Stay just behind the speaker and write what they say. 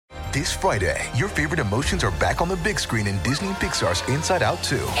This Friday, your favorite emotions are back on the big screen in Disney and Pixar's Inside Out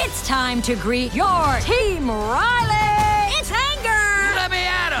 2. It's time to greet your Team Riley. It's anger. Let me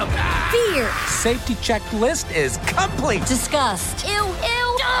at him. Fear. Safety checklist is complete. Disgust. Ew.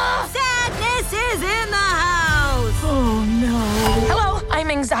 Sadness is in the house. Oh, no. Hello, I'm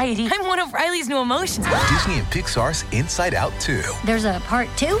anxiety. I'm one of Riley's new emotions. Disney and Pixar's Inside Out 2. There's a part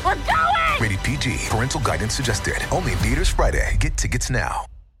 2? We're going! Rated PG. Parental guidance suggested. Only in theaters Friday. Get tickets now.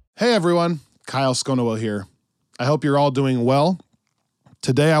 Hey everyone, Kyle Sconowell here. I hope you're all doing well.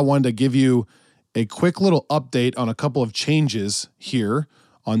 Today I wanted to give you a quick little update on a couple of changes here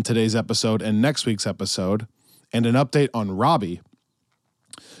on today's episode and next week's episode, and an update on Robbie.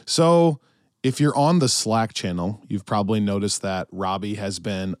 So if you're on the Slack channel, you've probably noticed that Robbie has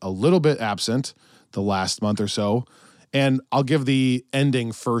been a little bit absent the last month or so. And I'll give the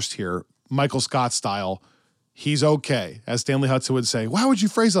ending first here, Michael Scott style. He's okay. As Stanley Hudson would say, why would you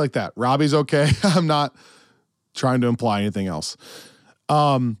phrase it like that? Robbie's okay. I'm not trying to imply anything else.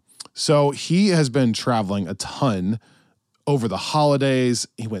 So he has been traveling a ton over the holidays.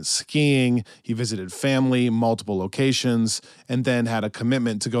 He went skiing, he visited family, multiple locations, and then had a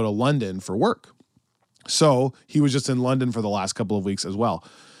commitment to go to London for work. So he was just in London for the last couple of weeks as well.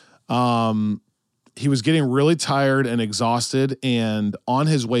 He was getting really tired and exhausted, and on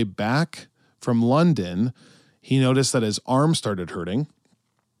his way back from London, he noticed that his arm started hurting.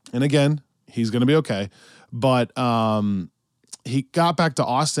 And again, he's going to be okay. But he got back to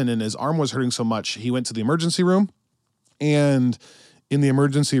Austin and his arm was hurting so much, he went to the emergency room. And in the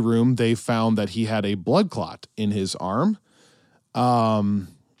emergency room, they found that he had a blood clot in his arm.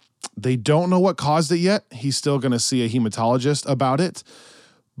 They don't know what caused it yet. He's still going to see a hematologist about it.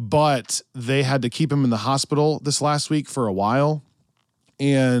 But they had to keep him in the hospital this last week for a while.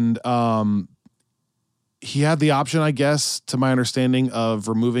 And he had the option, I guess, to my understanding, of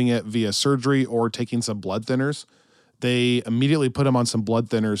removing it via surgery or taking some blood thinners. They immediately put him on some blood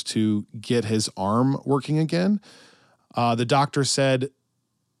thinners to get his arm working again. The doctor said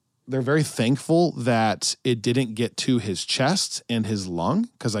they're very thankful that it didn't get to his chest and his lung,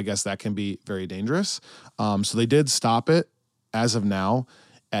 because I guess that can be very dangerous. So they did stop it as of now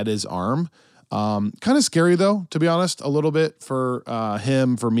at his arm. Kind of scary, though, to be honest, a little bit for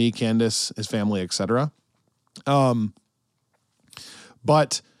him, for me, Candace, his family, etc.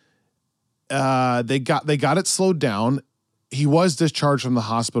 But they got it slowed down. He was discharged from the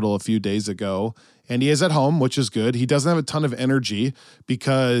hospital a few days ago, and he is at home, which is good. He doesn't have a ton of energy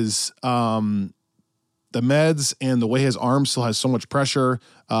because the meds and the way his arm still has so much pressure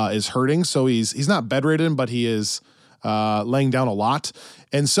is hurting. So he's not bedridden, but he is laying down a lot.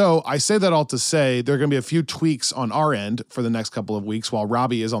 And so I say that all to say there are going to be a few tweaks on our end for the next couple of weeks while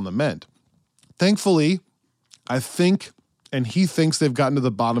Robbie is on the mend. Thankfully, I think, and he thinks they've gotten to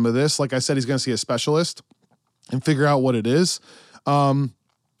the bottom of this. Like I said, he's going to see a specialist and figure out what it is. And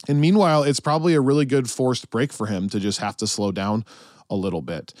meanwhile, it's probably a really good forced break for him to just have to slow down a little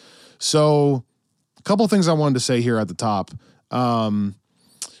bit. So a couple of things I wanted to say here at the top.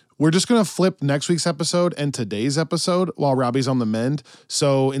 We're just going to flip next week's episode and today's episode while Robbie's on the mend.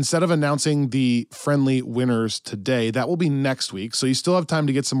 So instead of announcing the friendly winners today, that will be next week. So you still have time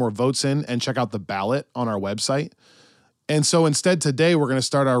to get some more votes in and check out the ballot on our website. And so instead today, we're going to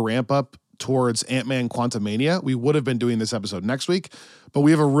start our ramp up towards Ant-Man Quantumania. We would have been doing this episode next week, but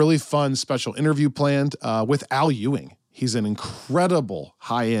we have a really fun special interview planned with Al Ewing. He's an incredible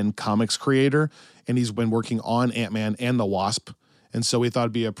high-end comics creator, and he's been working on Ant-Man and the Wasp. And so we thought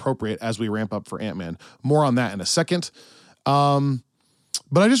it'd be appropriate as we ramp up for Ant-Man. More on that in a second. But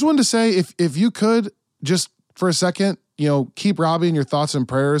I just wanted to say, if you could, just for a second, keep Robbie in your thoughts and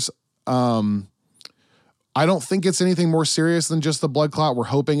prayers. I don't think it's anything more serious than just the blood clot. We're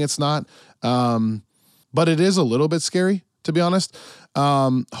hoping it's not. But it is a little bit scary, to be honest.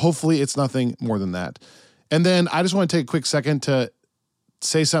 Hopefully it's nothing more than that. And then I just want to take a quick second to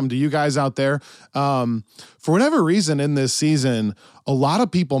say something to you guys out there. For whatever reason in this season, a lot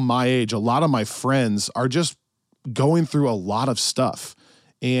of people my age, a lot of my friends are just going through a lot of stuff.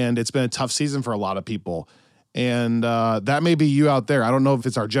 And it's been a tough season for a lot of people. And that may be you out there. I don't know if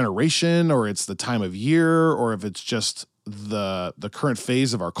it's our generation or it's the time of year or if it's just the current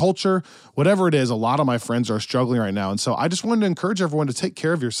phase of our culture. Whatever it is, a lot of my friends are struggling right now. And so I just wanted to encourage everyone to take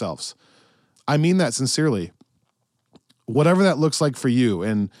care of yourselves. I mean that sincerely. Whatever that looks like for you.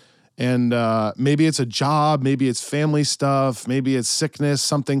 And maybe it's a job, maybe it's family stuff, maybe it's sickness,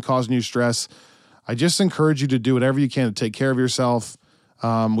 something causing you stress. I just encourage you to do whatever you can to take care of yourself.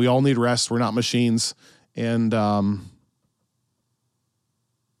 We all need rest. We're not machines. And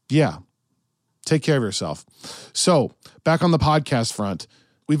take care of yourself. So back on the podcast front,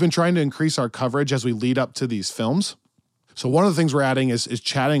 we've been trying to increase our coverage as we lead up to these films. So one of the things we're adding is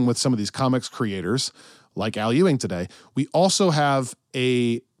chatting with some of these comics creators, like Al Ewing today. We also have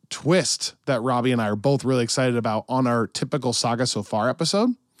a twist that Robbie and I are both really excited about on our typical Saga So Far episode.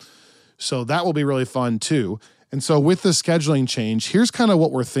 So that will be really fun too. And so with the scheduling change, here's kind of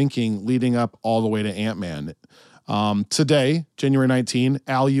what we're thinking leading up all the way to Ant-Man. Today, January 19,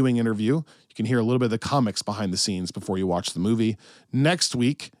 Al Ewing interview. You can hear a little bit of the comics behind the scenes before you watch the movie. Next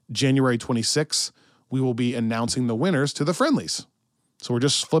week, January 26, we will be announcing the winners to the Friendlies. So we're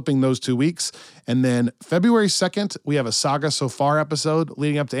just flipping those 2 weeks. And then February 2nd, we have a Saga So Far episode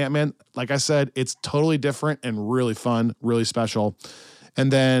leading up to Ant-Man. Like I said, it's totally different and really fun, really special.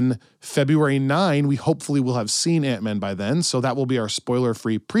 And then February 9, we hopefully will have seen Ant-Man by then. So that will be our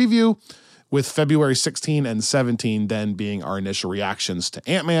spoiler-free preview, with February 16 and 17 then being our initial reactions to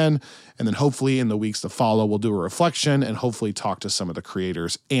Ant-Man. And then hopefully in the weeks to follow, we'll do a reflection and hopefully talk to some of the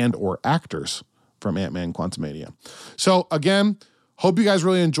creators and or actors from Ant-Man Quantumania. So again, hope you guys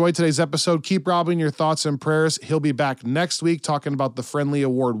really enjoyed today's episode. Keep Robbie in your thoughts and prayers. He'll be back next week talking about the Friendly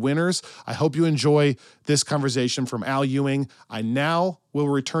Award winners. I hope you enjoy this conversation from Al Ewing. I now will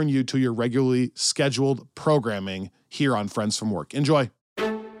return you to your regularly scheduled programming here on Friends from Work. Enjoy.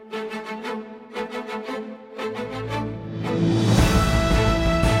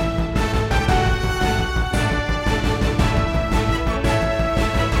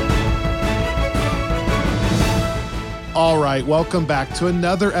 All right, welcome back to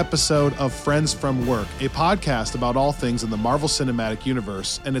another episode of Friends from Work, a podcast about all things in the Marvel Cinematic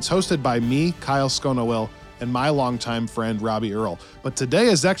Universe, and it's hosted by me, Kyle Sconowill, and my longtime friend, Robbie Earl. But today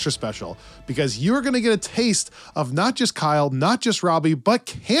is extra special because you're going to get a taste of not just Kyle, not just Robbie, but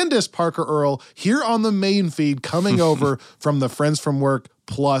Candace Parker Earl here on the main feed coming over from the Friends from Work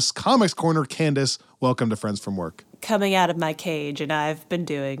Plus Comics Corner. Candace, welcome to Friends from Work. Coming out of my cage, and I've been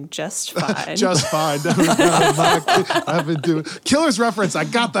doing just fine. Just fine. I've been doing Killer's reference. I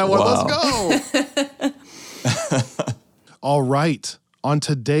got that one. Wow. Let's go. All right. On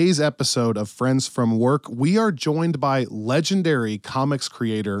today's episode of Friends from Work, we are joined by legendary comics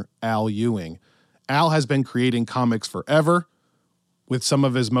creator Al Ewing. Al has been creating comics forever, with some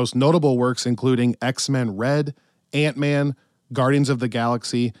of his most notable works including X-Men Red, Ant-Man, Guardians of the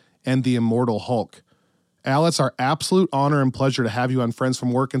Galaxy, and The Immortal Hulk. Al, it's our absolute honor and pleasure to have you on Friends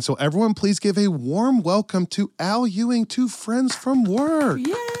from Work. And so everyone, please give a warm welcome to Al Ewing to Friends from Work.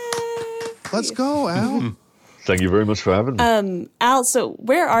 Yay! Let's go, Al. Thank you very much for having me. Al, so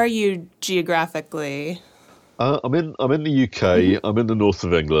where are you geographically? I'm in the UK. I'm in the north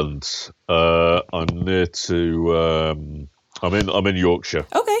of England. I'm near to. I'm in Yorkshire.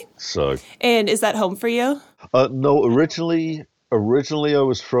 Okay. So. And is that home for you? No, originally I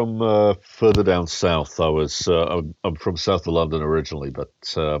was from further down south. I'm from south of London originally, but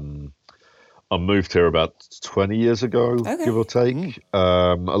I moved here about 20 years ago, give or take.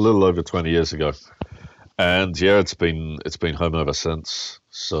 A little over 20 years ago. And yeah, it's been home ever since.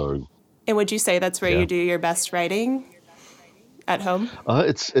 So. And would you say that's where you do your best writing? At home?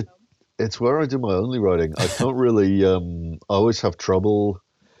 It's where I do my only writing. I can't really. I always have trouble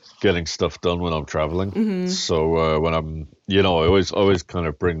getting stuff done when I'm traveling. Mm-hmm. So when I'm, I always kind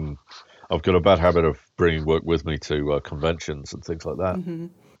of I've got a bad habit of bringing work with me to conventions and things like that. Mm-hmm.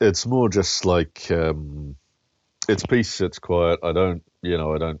 It's more just like it's peace, it's quiet. I don't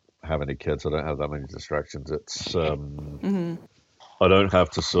have any kids. I don't have that many distractions. It's I don't have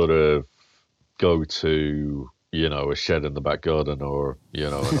to sort of go to a shed in the back garden or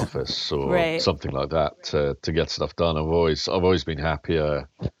an office or right. something like that to get stuff done. I've always been happier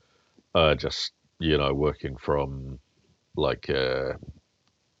just working from like a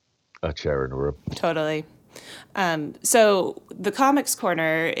chair in a room. Totally. So the Comics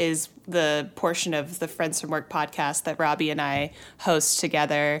Corner is the portion of the Friends from Work podcast that Robbie and I host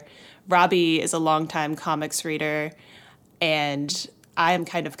together. Robbie is a longtime comics reader, and I am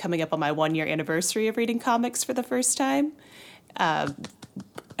kind of coming up on my 1-year anniversary of reading comics for the first time.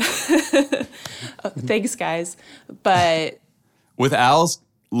 Thanks, guys. But with Al's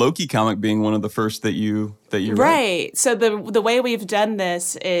Loki comic being one of the first that you read. Right. So the way we've done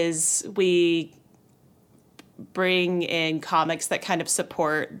this is we bring in comics that kind of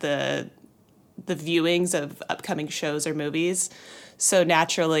support the viewings of upcoming shows or movies. So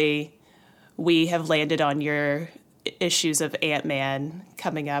naturally, we have landed on your issues of Ant-Man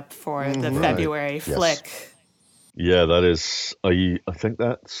coming up for the February flick. Yeah, that is. I think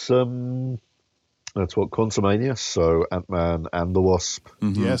that's what Quantumania. So Ant-Man and the Wasp.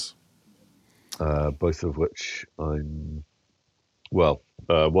 Mm-hmm. Yes. Both of which I'm. Well,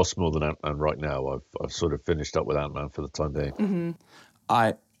 Wasp more than Ant-Man right now. I've sort of finished up with Ant-Man for the time being. Mm-hmm.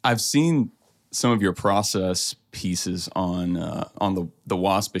 I've seen some of your process pieces on the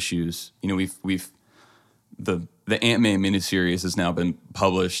Wasp issues. You know, we've the Ant-Man miniseries has now been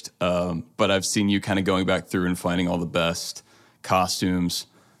published, but I've seen you kind of going back through and finding all the best costumes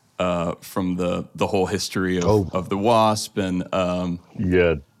from the whole history of the Wasp, and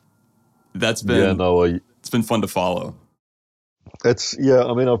that's been it's been fun to follow. It's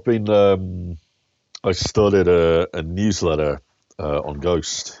I mean, I've been I started a newsletter on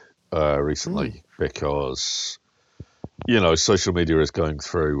Ghost recently because social media is going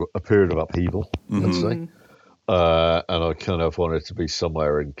through a period of upheaval, let's say, and I kind of wanted to be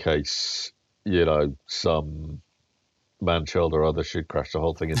somewhere in case some man-child or other should crash the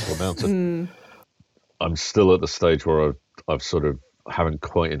whole thing into a mountain. I'm still at the stage where I've sort of haven't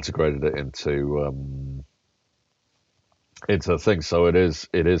quite integrated it into a thing. So it is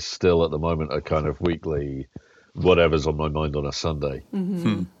still at the moment a kind of weekly whatever's on my mind on a Sunday.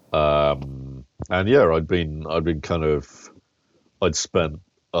 And I'd spent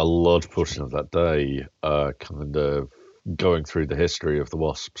a large portion of that day kind of going through the history of the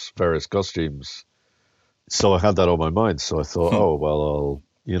Wasp's various costumes. So I had that on my mind. So I thought,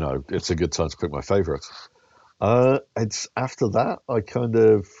 it's a good time to pick my favorites. It's after that I kind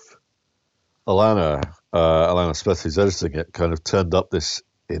of Alana Smith, who's editing it, kind of turned up this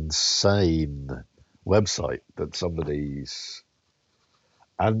insane website that somebody's,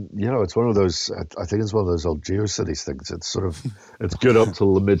 and it's one of those. I think it's one of those old GeoCities things. It's sort of it's good up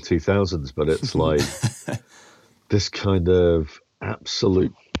till the mid 2000s, but it's like this kind of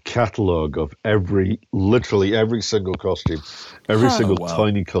absolute catalog of literally every single costume, every single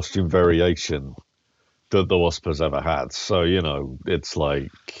tiny costume variation that the Wasp has ever had. So it's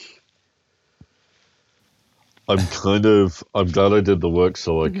like. I'm glad I did the work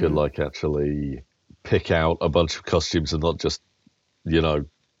so I could actually pick out a bunch of costumes and not just,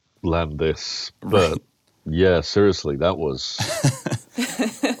 land this. But yeah, seriously, that was,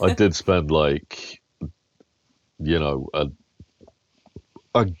 I did spend a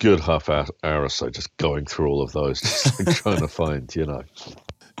good half hour or so just going through all of those, just trying to find,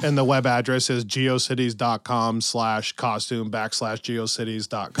 And the web address is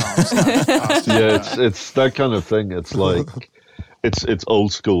geocities.com/costume/geocities.com/costume. Yeah, it's that kind of thing. It's like it's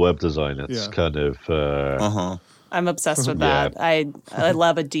old school web design. It's kind of I'm obsessed with that. I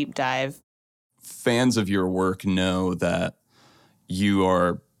love a deep dive. Fans of your work know that you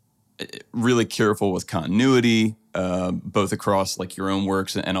are really careful with continuity, both across your own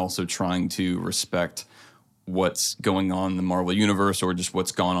works and also trying to respect what's going on in the Marvel universe or just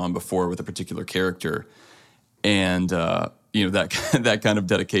what's gone on before with a particular character. And that kind of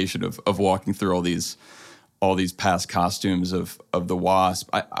dedication of walking through all these past costumes of the Wasp.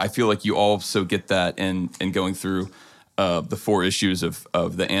 I feel like you also get that in going through the 4 issues of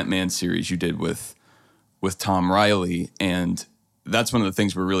the Ant-Man series you did with Tom Riley. And that's one of the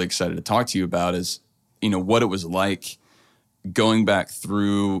things we're really excited to talk to you about is what it was like going back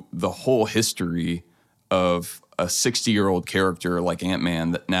through the whole history of a 60-year-old character like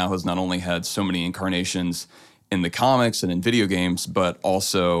Ant-Man that now has not only had so many incarnations in the comics and in video games, but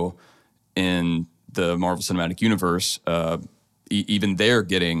also in the Marvel Cinematic Universe. Even they're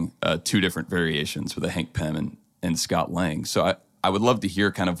getting 2 different variations with a Hank Pym and Scott Lang. So I would love to hear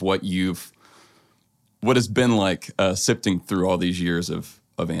kind of what has been like sifting through all these years of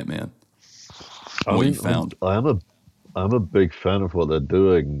Ant-Man. What you found. I'm a big fan of what they're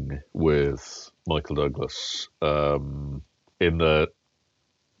doing with Michael Douglas, in that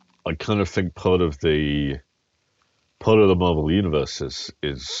I kind of think part of the Marvel universe is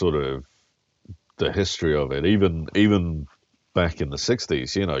sort of the history of it. Even back in the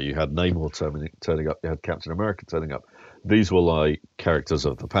 60s, you had Namor turning up, you had Captain America turning up. These were like characters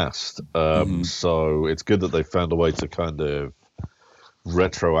of the past. So it's good that they found a way to kind of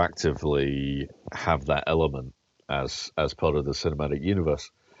retroactively have that element as part of the cinematic universe.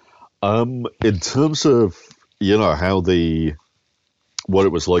 In terms of, how what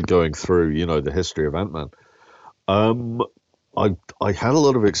it was like going through, the history of Ant-Man, I had a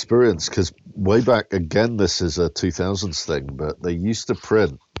lot of experience because way back, again, this is a 2000s thing, but they used to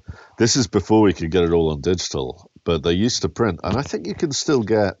print. This is before we could get it all on digital, but they used to print, and I think you can still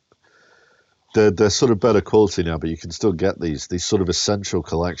get, they're sort of better quality now, but you can still get these sort of essential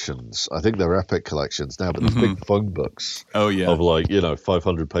collections. I think they're epic collections now, but these big phone books. Oh yeah, of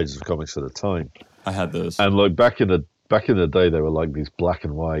 500 pages of comics at a time. I had those, and back in the day, they were like these black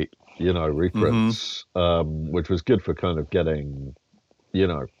and white, reprints, which was good for kind of getting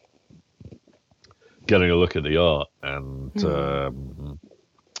a look at the art. And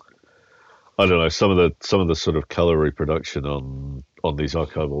I don't know, some of the sort of color reproduction on these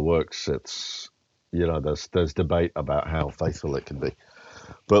archival works, it's, you know, there's debate about how faithful it can be,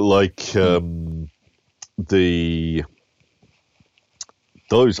 but like I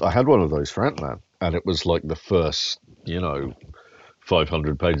had one of those for Ant-Man, and it was like the first, you know,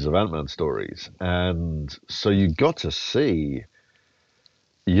 500 pages of Ant-Man stories, and so you got to see,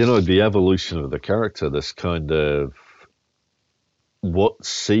 you know, the evolution of the character, this kind of what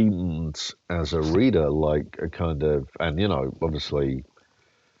seemed as a reader like a kind of, and you know, obviously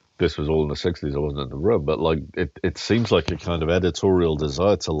this was all in the 60s, I wasn't in the room, but like it seems like a kind of editorial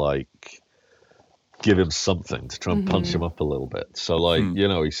desire to like give him something, to try and punch him up a little bit. So like, you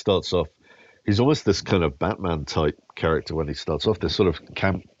know, he starts off, he's almost this kind of Batman type character when he starts off, this sort of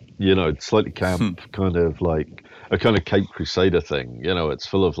camp, you know, slightly camp, kind of like a kind of Cape Crusader thing. You know, it's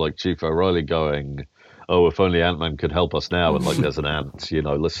full of like Chief O'Reilly going, oh, if only Ant-Man could help us now, and like there's an ant, you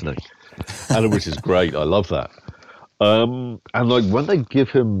know, listening, and which is great. I love that. And like when they give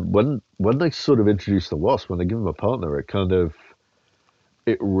him, when they sort of introduce the Wasp, when they give him a partner, it kind of,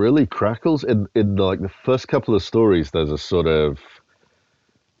 it really crackles. In like the first couple of stories, there's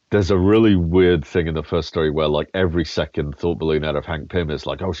a really weird thing in the first story where like every second thought balloon out of Hank Pym is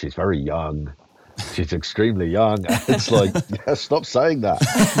like, oh, she's very young. She's extremely young. And it's like, yeah, stop saying that.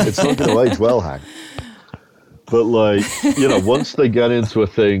 It's not going to age well, Hank. But like, you know, once they get into a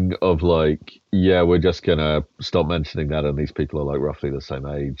thing of like, yeah, we're just going to stop mentioning that, and these people are like roughly the same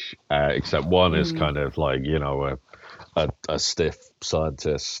age, except one is kind of like, you know, a stiff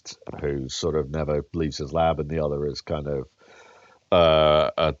scientist who sort of never leaves his lab, and the other is kind of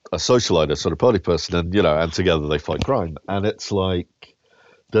a socialite, a sort of party person, and you know, and together they fight crime. And it's like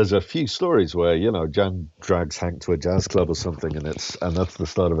there's a few stories where, you know, Jan drags Hank to a jazz club or something, and that's the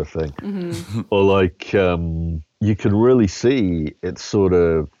start of a thing. Or like you can really see it's sort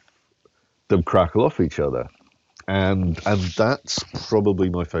of them crackle off each other, and that's probably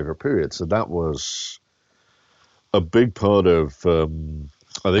my favorite period. So that was a big part of,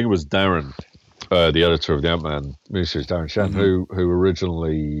 I think it was Darren, the editor of the Ant-Man miniseries, Darren Shan, who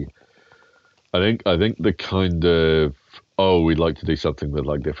originally, I think the kind of, oh, we'd like to do something with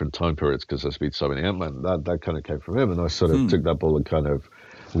like different time periods because there's been so many Ant-Man, that kind of came from him, and I sort of took that ball and kind of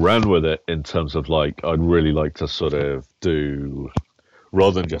ran with it in terms of like, I'd really like to sort of do,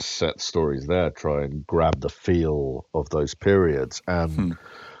 rather than just set stories there, try and grab the feel of those periods. And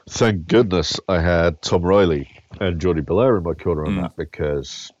thank goodness I had Tom Riley and Jordi Belair in my corner on that,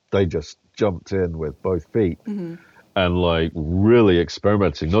 because they just jumped in with both feet and like really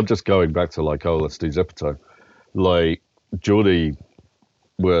experimenting, not just going back to like, oh, let's do Zipper Time. Like Jordi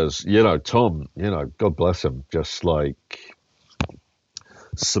was, you know, Tom, you know, God bless him, just like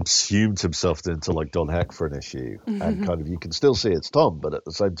subsumed himself into like Don Heck for an issue, and kind of, you can still see it's Tom, but at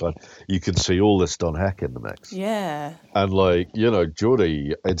the same time you can see all this Don Heck in the mix. Yeah. And like, you know,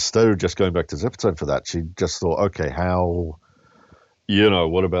 Jordi, instead of just going back to Zipper Time for that, she just thought, okay, how, you know,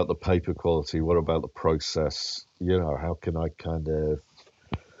 what about the paper quality, what about the process, you know, how can I kind of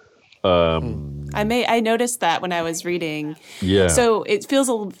I noticed that when I was reading. Yeah. So it feels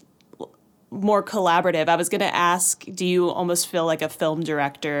a little more collaborative. I was going to ask, do you almost feel like a film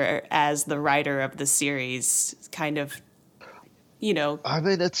director as the writer of the series, kind of, you know? I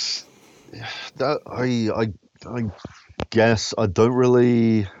mean, it's that I guess I don't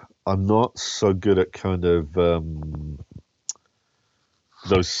really, I'm not so good at kind of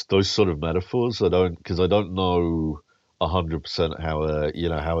those sort of metaphors. Because I don't know 100% how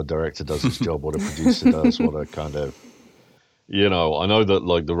a director does his job, what a producer does, what a kind of, you know, I know that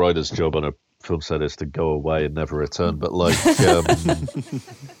like the writer's job on a film set is to go away and never return, but like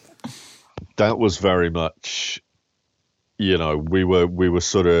that was very much, you know, we were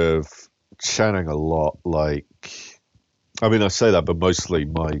sort of chatting a lot. Like, I mean, I say that, but mostly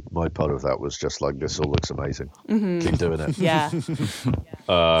my part of that was just like, this all looks amazing. Keep doing it. Yeah.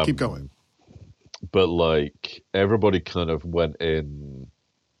 Keep going. But like everybody kind of went in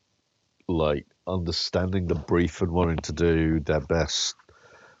like understanding the brief and wanting to do their best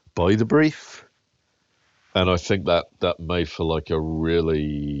by the brief, and I think that made for like a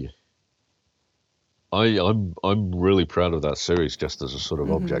really, I'm really proud of that series just as a sort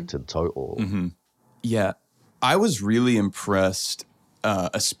of object in total. Yeah, I was really impressed,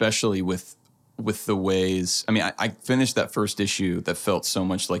 especially with the ways, I mean, I finished that first issue that felt so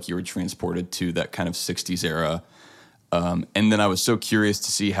much like you were transported to that kind of 60s era. And then I was so curious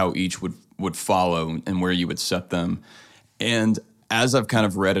to see how each would follow and where you would set them. And as I've kind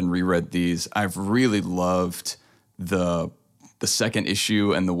of read and reread these, I've really loved the second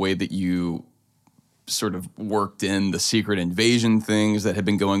issue and the way that you sort of worked in the secret invasion things that had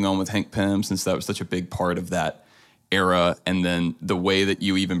been going on with Hank Pym, since that was such a big part of that era, and then the way that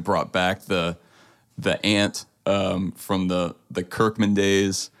you even brought back the ant from the Kirkman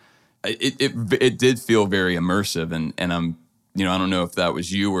days, it did feel very immersive, and I'm, you know, I don't know if that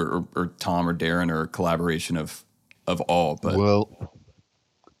was you or Tom or Darren or a collaboration of all, but well,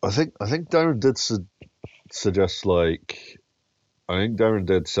 I think Darren did suggest, like, I think Darren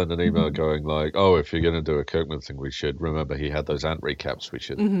did send an email going like, oh, if you're going to do a Kirkman thing, we should remember he had those ant recaps. We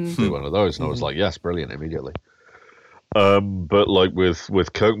should do one of those. And I was like, yes, brilliant, immediately. But like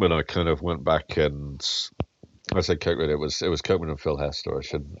with Kirkman, I kind of went back and I said Kirkman. It was Kirkman and Phil Hester. I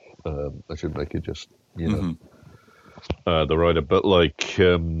should make it just, you know, the writer. But like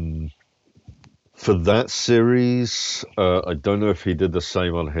for that series, I don't know if he did the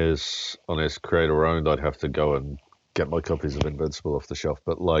same on his creator owned. I'd have to go and get my copies of Invincible off the shelf.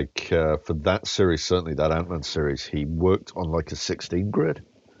 But like for that series, certainly that Ant-Man series, he worked on like a 16 grid.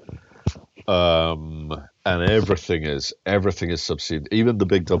 And everything is subsumed. Even the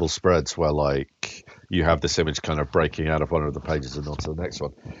big double spreads where like you have this image kind of breaking out of one of the pages and onto the next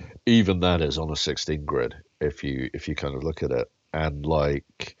one. Even that is on a 16 grid if you kind of look at it. And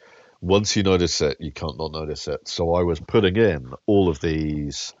like once you notice it, you can't not notice it. So I was putting in all of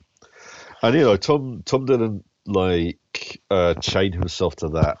these, and you know, Tom didn't like chain himself to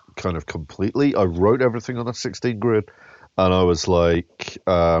that kind of completely. I wrote everything on a 16 grid, and I was like,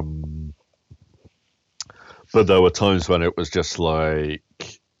 but there were times when it was just like,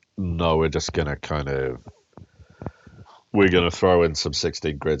 no, we're just gonna we're gonna throw in some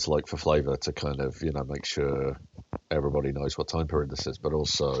 16 grids like for flavor to kind of, you know, make sure everybody knows what time period this is, but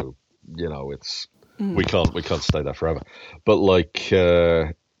also, you know, it's we can't stay there forever. But like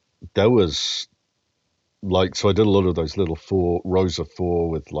there was like, so I did a lot of those little rows of four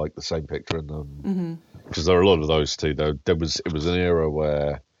with like the same picture in them, because there are a lot of those too. It was an era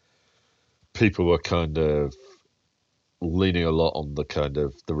where people were kind of leaning a lot on the kind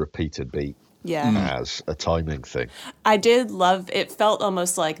of the repeated beat as a timing thing. I did love, it felt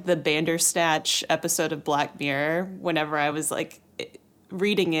almost like the Bandersnatch episode of Black Mirror. Whenever I was like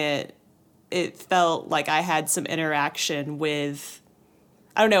reading it, it felt like I had some interaction with,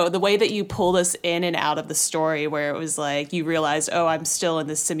 I don't know, the way that you pulled us in and out of the story, where it was like you realized, oh, I'm still in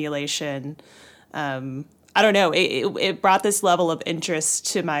this simulation. I don't know. It brought this level of interest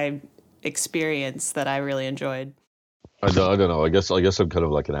to my experience that I really enjoyed. I don't know. I guess I'm kind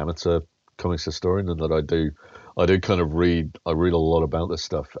of like an amateur comics historian, in that I do kind of read a lot about this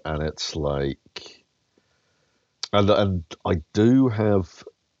stuff, and it's like, and I do have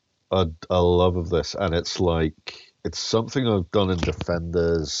a love of this, and it's like, it's something I've done in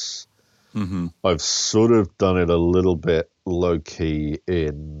Defenders. I've sort of done it a little bit low key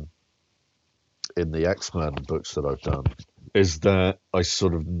in the X-Men books that I've done, is that I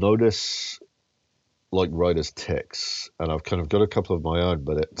sort of notice like writers' tics, and I've kind of got a couple of my own,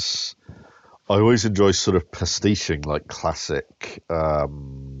 but I always enjoy sort of pastiching like classic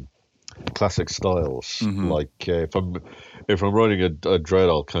styles. Like if I'm writing a Dread,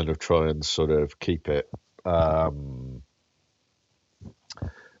 I'll kind of try and sort of keep it in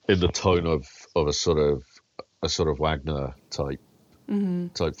the tone of a sort of Wagner type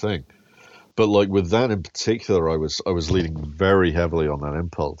thing. But like with that in particular, I was leaning very heavily on that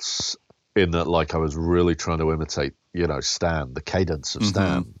impulse, in that like I was really trying to imitate, you know, Stan, the cadence of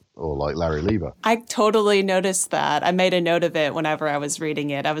Stan, or like Larry Lieber. I totally noticed that. I made a note of it whenever I was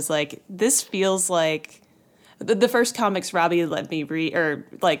reading it. I was like, this feels like the first comics Robbie let me read, or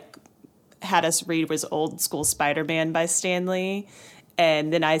like had us read, was Old School Spider-Man by Stan Lee.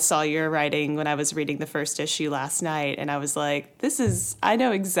 And then I saw your writing when I was reading the first issue last night, and I was like, I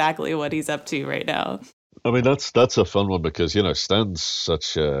know exactly what he's up to right now. I mean, that's a fun one, because, you know, Stan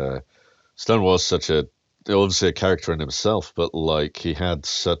was such a, obviously a character in himself, but like he had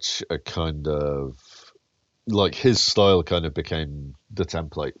such a kind of, like his style kind of became the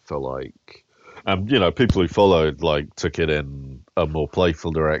template for like, you know, people who followed like took it in a more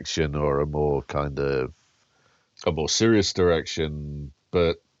playful direction or a more kind of a more serious direction,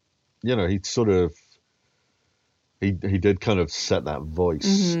 but you know, he sort of he did kind of set that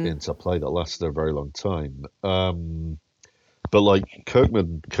voice into play that lasted a very long time. But like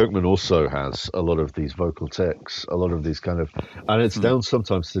Kirkman also has a lot of these vocal tics, a lot of these kind of, and it's down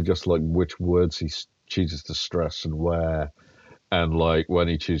sometimes to just like which words he chooses to stress and where, and like when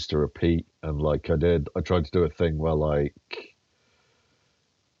he chooses to repeat. And like I tried to do a thing where like,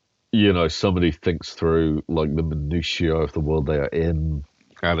 you know, somebody thinks through like the minutiae of the world they are in,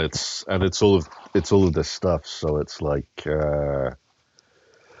 and it's all of this stuff. So it's like,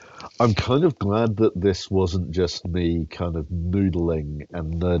 I'm kind of glad that this wasn't just me kind of noodling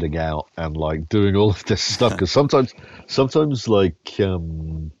and nerding out and like doing all of this stuff, because sometimes like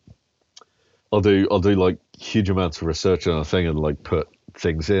I'll do like huge amounts of research on a thing and like put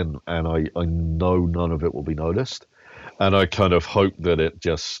things in, and I know none of it will be noticed, and I kind of hope that it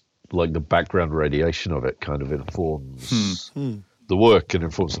just like the background radiation of it kind of informs the work and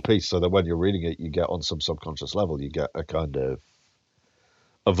informs the piece, so that when you're reading it, you get on some subconscious level, you get a kind of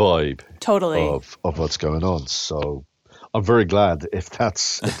a vibe Totally. of what's going on. So I'm very glad if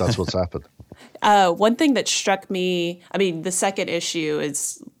that's what's happened. One thing that struck me, I mean, the second issue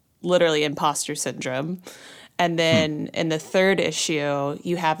is literally imposter syndrome. And then in the third issue,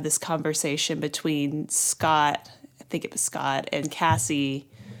 you have this conversation between Scott, I think it was Scott, and Cassie,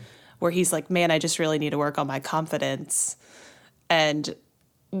 where he's like, man, I just really need to work on my confidence. And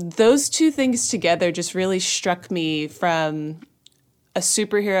those two things together just really struck me from a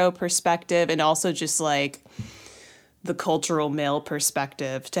superhero perspective, and also just like the cultural male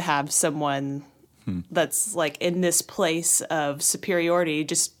perspective, to have someone that's like in this place of superiority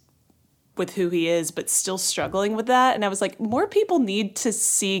just with who he is, but still struggling with that. And I was like, more people need to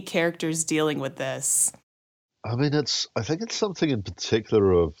see characters dealing with this. I mean, I think it's something in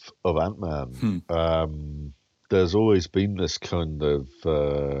particular of Ant-Man. There's always been this kind of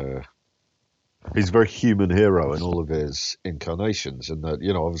he's a very human hero in all of his incarnations, and that,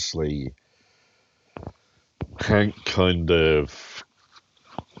 you know, obviously Hank kind of,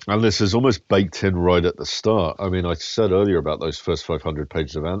 and this is almost baked in right at the start. I mean, I said earlier about those first 500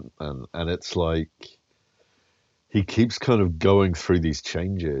 pages of Ant-Man, and it's like he keeps kind of going through these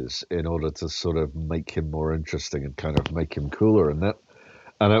changes in order to sort of make him more interesting and kind of make him cooler, and at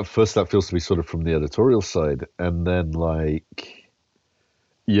first that feels to be sort of from the editorial side, and then like,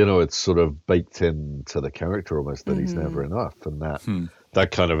 you know, it's sort of baked into the character almost that he's never enough, and that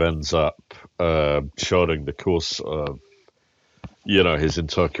kind of ends up charting the course of, you know, his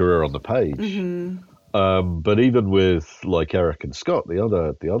entire career on the page. But even with like Eric and Scott, the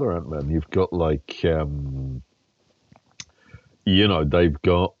other Ant-Man, you've got like you know, they've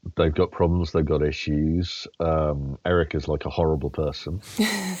got problems, they've got issues. Eric is like a horrible person,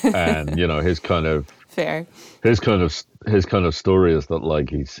 and you know, his kind of story is that like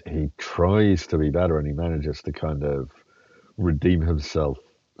he tries to be better, and he manages to kind of redeem himself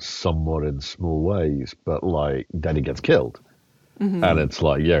somewhat in small ways, but like then he gets killed, and it's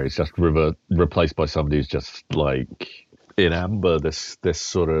like, yeah, he's just replaced by somebody who's just like in amber, this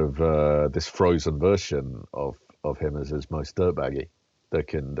sort of this frozen version of him as his most dirtbaggy that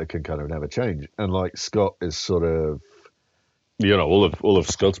can kind of never change. And like Scott is sort of, you know, all of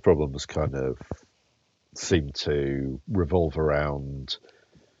Scott's problems kind of seem to revolve around,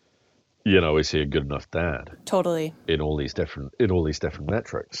 you know, is he a good enough dad? Totally. In all these different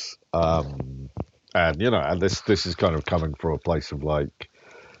metrics. And you know, and this is kind of coming from a place of like,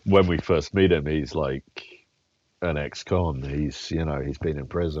 when we first meet him, he's like an ex-con. He's, you know, he's been in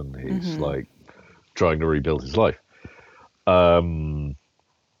prison. He's like trying to rebuild his life. I mean,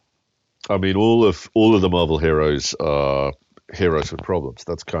 all of the Marvel heroes are heroes with problems.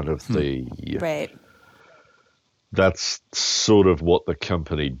 That's kind of the right. That's sort of what the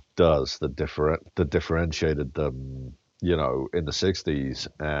company does. That differentiated them, you know, in the 60s,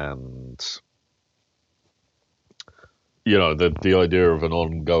 and you know, the idea of an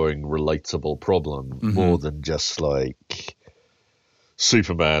ongoing relatable problem more than just like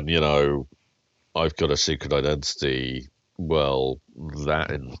Superman, you know, I've got a secret identity. Well, that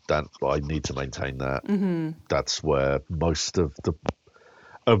I need to maintain that. That's where most of the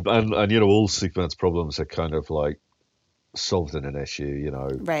and you know, all Superman's problems are kind of like solved in an issue. You know,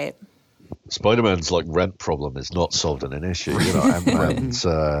 right? Spider-Man's like rent problem is not solved in an issue. You know,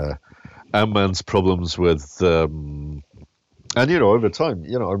 Ant-Man's problems with and you know, over time,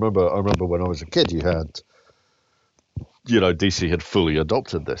 you know, I remember when I was a kid, you had, you know, DC had fully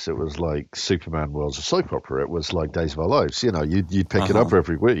adopted this. It was like Superman was a soap opera. It was like Days of Our Lives. You know, you'd pick it up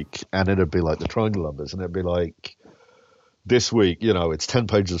every week, and it'd be like the triangle numbers, and it'd be like, this week, you know, it's 10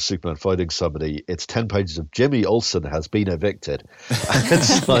 pages of Superman fighting somebody. It's 10 pages of Jimmy Olsen has been evicted. And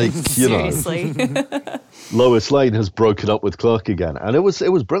it's like, you know, Lois Lane has broken up with Clark again, and it was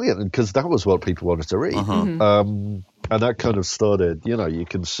brilliant because that was what people wanted to read. And that kind of started, you know, you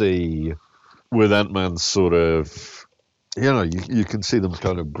can see with Ant-Man's sort of, you know, you can see them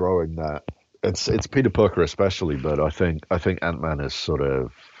kind of growing that. It's Peter Parker especially, but I think Ant-Man is sort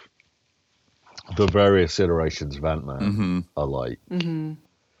of, the various iterations of Ant-Man are like,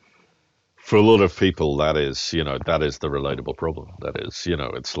 for a lot of people, that is, you know, that is the relatable problem. That is, you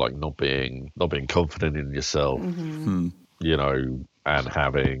know, it's like not being confident in yourself. you know, and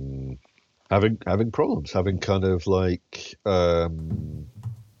having problems, having kind of like,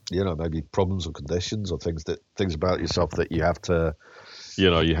 you know, maybe problems or conditions or things about yourself that you have to, you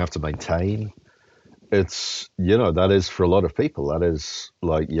know, you have to maintain. It's, you know, that is for a lot of people. That is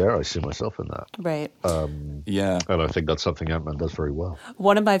like, yeah, I see myself in that. Right. Yeah. And I think that's something Ant-Man does very well.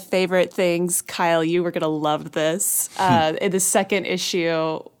 One of my favorite things, Kyle, you were going to love this. In the second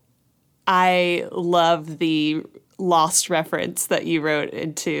issue, I love the Lost reference that you wrote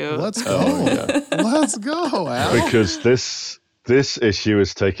into. Let's go. Let's go, Al. Because this issue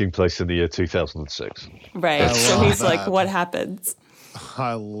is taking place in the year 2006. Right. So he's that. like, what happens?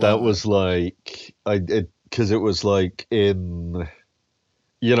 I love That was like, because it was like in,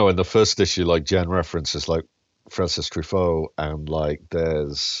 you know, in the first issue, like Jen references like Francis Truffaut, and like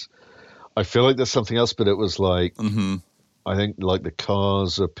I feel like there's something else, but it was like, I think like the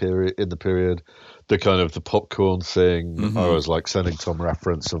cars in the period, the kind of the popcorn thing. I was like sending Tom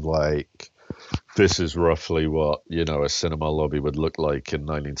reference of like, this is roughly what, you know, a cinema lobby would look like in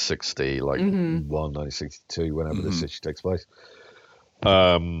 1960, like 1962, whenever this issue takes place.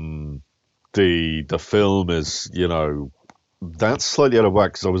 The film is, you know, that's slightly out of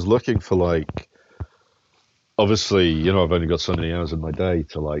whack, because I was looking for like, obviously, you know, I've only got so many hours in my day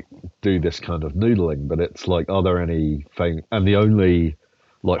to like do this kind of noodling, but it's like, are there any thing? And the only,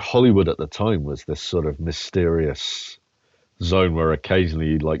 like, Hollywood at the time was this sort of mysterious zone where occasionally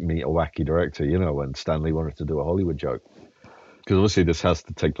you'd like meet a wacky director, you know, when Stan Lee wanted to do a Hollywood joke. Because obviously this has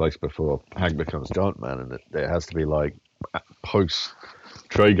to take place before Hank becomes Giant Man, and it has to be like post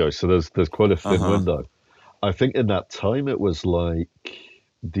Trago, so there's quite a thin window. I think in that time it was like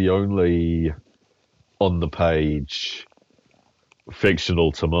the only on the page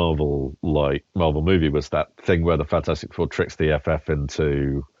fictional to Marvel, like Marvel movie, was that thing where the Fantastic Four tricks the FF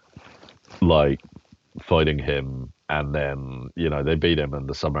into like fighting him, and then, you know, they beat him, and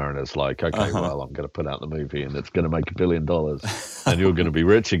the Submariner's like, okay, well, I'm going to put out the movie and it's going to make $1 billion and you're going to be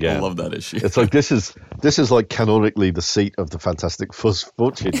rich again. I love that issue. It's like, this is like canonically the seat of the Fantastic Four's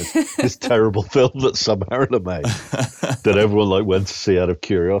fortune, this terrible film that Submariner made that everyone like went to see out of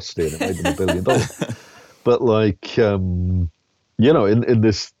curiosity, and it made them $1 billion. But like, you know, in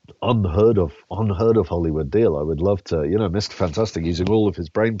this unheard of Hollywood deal, I would love to, you know, Mr. Fantastic using all of his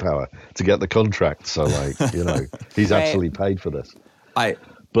brain power to get the contract. So like, you know, he's actually paid for this.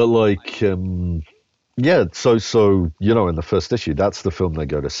 But like, yeah, so you know, in the first issue, that's the film they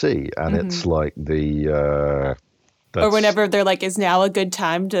go to see, and it's like the or whenever they're like, is now a good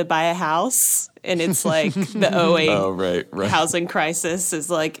time to buy a house? And it's like the 08 right. housing crisis is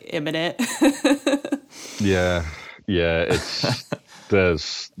like imminent. Yeah, it's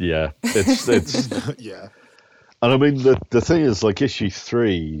it's yeah. And I mean, the thing is, like, issue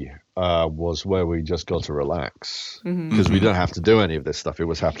 3 was where we just got to relax, because we don't have to do any of this stuff. It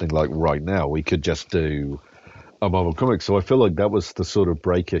was happening like right now. We could just do a Marvel comic. So I feel like that was the sort of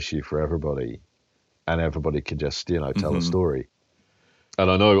break issue for everybody, and everybody could just, you know, tell a story. And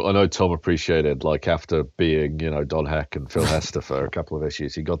I know Tom appreciated, like, after being, you know, Don Heck and Phil Hester for a couple of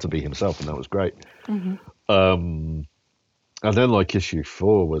issues, he got to be himself, and that was great. And then like issue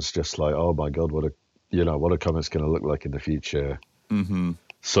 4 was just like, oh my God, what a comic's going to look like in the future.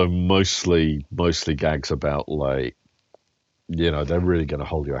 So mostly gags about, like, you know, they're really going to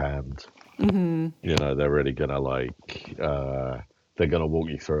hold your hand. You know, they're really going to like, they're going to walk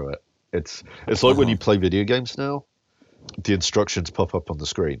you through it. It's like when you play video games now, the instructions pop up on the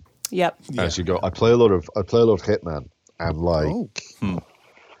screen. Yep. As you go. I play a lot of Hitman, and like,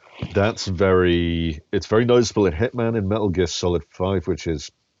 it's very noticeable in Hitman, in Metal Gear Solid 5, which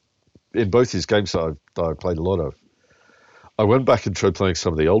is in both these games that I've played a lot of. I went back and tried playing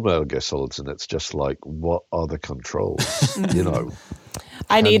some of the old Metal Gear Solids, and it's just like, what are the controls? You know,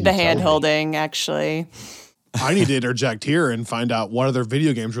 I need the hand holding, actually. I need to interject here and find out what other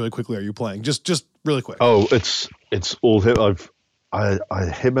video games really quickly are you playing? Just really quick. Oh, it's all him.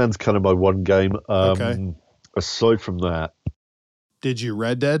 Hitman's kind of my one game. Okay. Aside from that, did you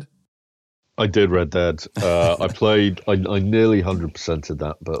Red Dead? I did Red Dead. I played. I nearly 100%ed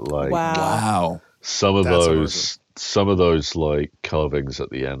that, but like, wow. Some of those like carvings at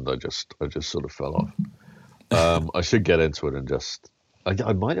the end, I just sort of fell off. I should get into it and just.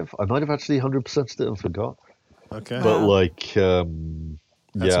 I might have actually 100%ed it and forgot. Okay. But like, yeah,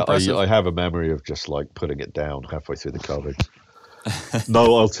 impressive. I have a memory of just like putting it down halfway through the carvings.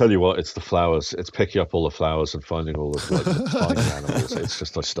 No, I'll tell you what, it's the flowers. It's picking up all the flowers and finding all of like the tiny animals. It's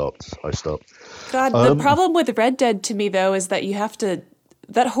just I stopped. God, the problem with Red Dead to me though is that you have to.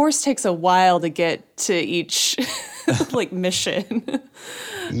 That horse takes a while to get to each like mission.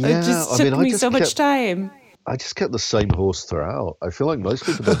 Yeah, it just took me so much time. I just get the same horse throughout. I feel like most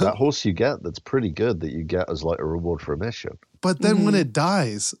people do. That horse you get that's pretty good that you get as like a reward for a mission. But then when it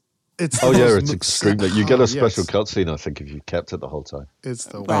dies, it's it's extreme. You get a special cutscene, I think, if you kept it the whole time. It's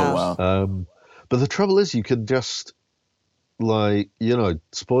the Wow. Wow. But the trouble is, you can just like, you know,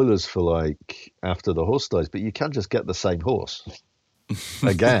 spoilers for like after the horse dies, but you can just get the same horse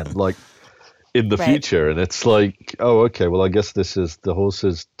again, like in the future, and it's like, oh, okay, well, I guess this is the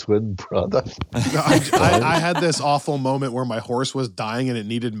horse's twin brother. I had this awful moment where my horse was dying and it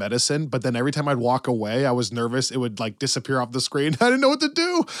needed medicine, but then every time I'd walk away, I was nervous it would like disappear off the screen. I didn't know what to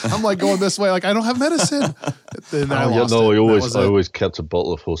do. I'm like going this way, like I don't have medicine. Then I lost it. I always kept a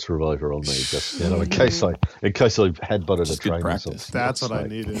bottle of Horse Reviver on me, just you know, in case I headbutted a train or something. That's what I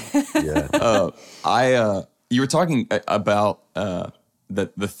needed. Yeah. You were talking about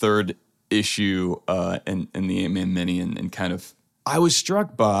the third issue in the Ant-Man mini, and kind of I was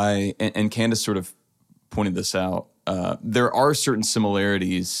struck by, and Candace sort of pointed this out, there are certain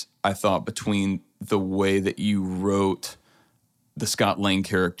similarities, I thought, between the way that you wrote the Scott Lang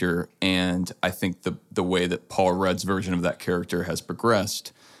character and I think the way that Paul Rudd's version of that character has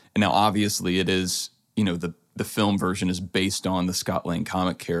progressed. And now obviously it is, you know, the film version is based on the Scott Lang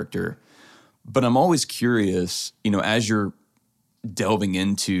comic character. But I'm always curious, you know, as you're delving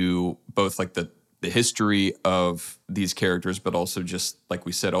into both like the history of these characters, but also just like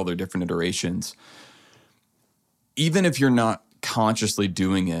we said, all their different iterations. Even if you're not consciously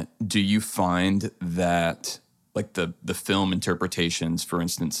doing it, do you find that like the film interpretations, for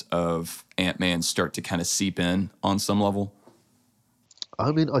instance, of Ant-Man start to kind of seep in on some level?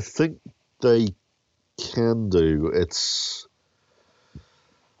 I mean, I think they can do.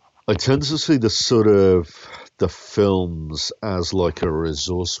 I tend to see the films as like a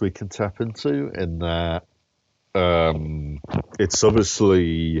resource we can tap into, in that it's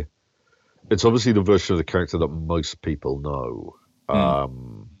obviously the version of the character that most people know.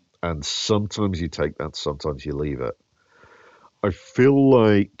 And sometimes you take that, sometimes you leave it. I feel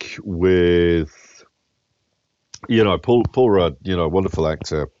like with, you know, Paul Rudd, you know, wonderful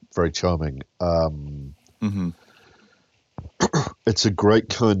actor, very charming. It's a great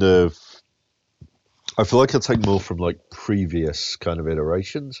kind of, I feel like I take more from like previous kind of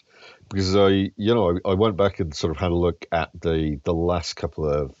iterations, because I went back and sort of had a look at the last couple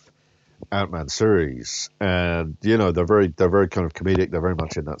of Ant-Man series, and you know, they're very kind of comedic. They're very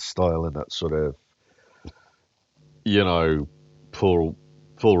much in that style, in that sort of, you know, Paul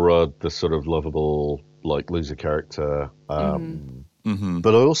Rudd, the sort of lovable like loser character.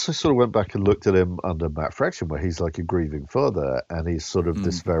 But I also sort of went back and looked at him under Matt Fraction, where he's like a grieving father, and he's sort of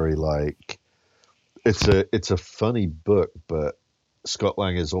this very like, it's a funny book, but Scott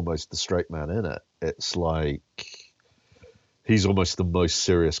Lang is almost the straight man in it. It's like he's almost the most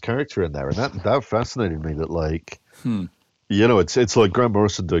serious character in there, and that fascinated me. That like, you know, it's like Grant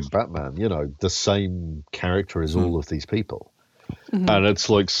Morrison doing Batman. You know, the same character as all of these people. And it's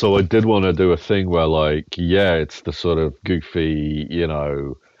like, so I did want to do a thing where like, yeah, it's the sort of goofy, you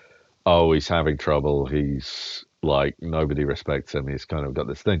know, oh, he's having trouble, he's like, nobody respects him, he's kind of got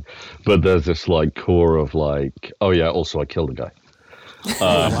this thing. But there's this like core of like, oh yeah, also I killed a guy.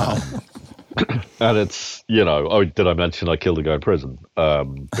 And it's, you know, oh, did I mention I killed a guy in prison?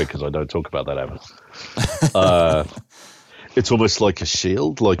 Because I don't talk about that ever. It's almost like a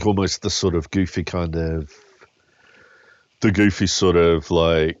shield, like almost the sort of goofy kind of, the goofy sort of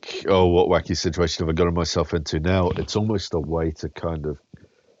like, oh, what wacky situation have I gotten myself into now? It's almost a way to kind of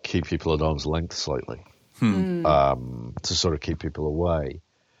keep people at arm's length slightly, to sort of keep people away.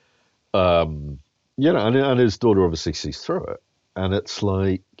 You know, and his daughter obviously sees through it. And it's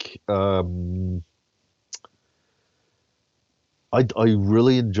like, I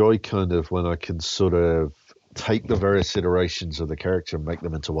really enjoy kind of when I can sort of take the various iterations of the character and make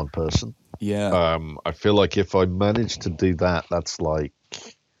them into one person. Yeah. I feel like if I manage to do that, that's like,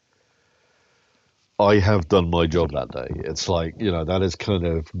 I have done my job that day. It's like, you know, that is kind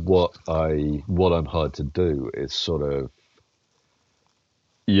of what I'm hired to do, is sort of,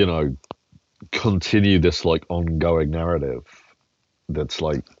 you know, continue this like ongoing narrative that's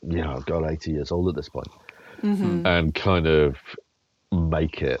like, you know, God, 80 years old at this point, and kind of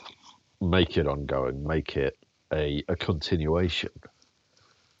make it ongoing, make it a continuation.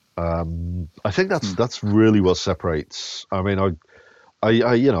 I think that's really what separates. I mean, I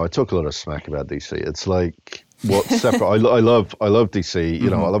you know, I talk a lot of smack about DC. It's like what separate. I love DC. You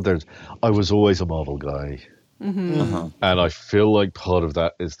know, I love theirs. I was always a Marvel guy, and I feel like part of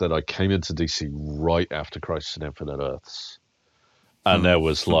that is that I came into DC right after Crisis on Infinite Earths, And there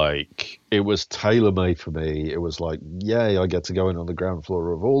was like, it was tailor-made for me. It was like, yay, I get to go in on the ground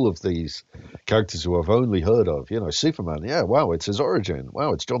floor of all of these characters who I've only heard of. You know, Superman, yeah, wow, it's his origin.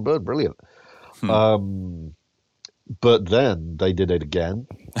 Wow, it's John Byrne, brilliant. But then they did it again,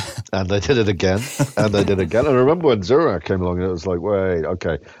 and they did it again, and they did it again. And I remember when Zurak came along, and it was like, wait,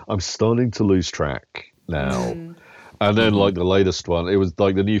 okay, I'm starting to lose track now. And then, like, the latest one, it was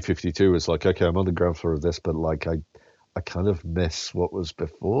like the New 52 was like, okay, I'm on the ground floor of this, but like, I kind of miss what was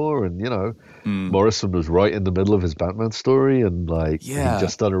before. And, you know, Morrison was right in the middle of his Batman story, and like, he'd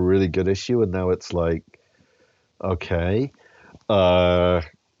just done a really good issue, and now it's like, okay,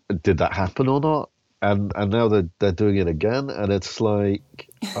 did that happen or not? And now they're doing it again, and it's like,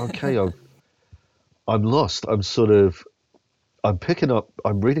 okay, I'm lost. I'm picking up.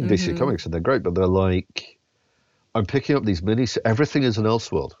 I'm reading DC Comics, and they're great, but they're like, I'm picking up these everything is an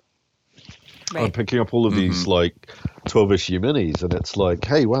Elseworld. Right. I'm picking up all of these like 12-issue minis, and it's like,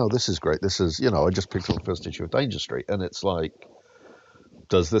 hey, wow, this is great. This is, you know, I just picked up the first issue of Danger Street, and it's like,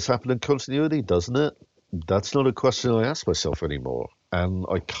 does this happen in continuity? Doesn't it? That's not a question I ask myself anymore. And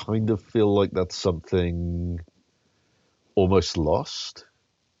I kind of feel like that's something almost lost.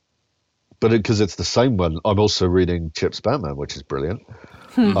 But because it's the same one, I'm also reading Chip's Batman, which is brilliant.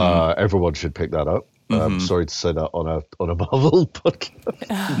 Everyone should pick that up. Sorry to say that on a Marvel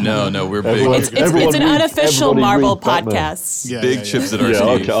podcast. No, we're big. It's an unofficial Marvel podcast. Big Chip Zdarsky. Yeah,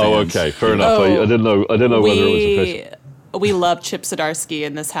 okay. Oh, okay. Fair enough. I didn't know whether it was official. We love Chip Zdarsky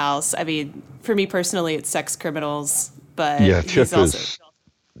in this house. I mean, for me personally, it's Sex Criminals, but yeah,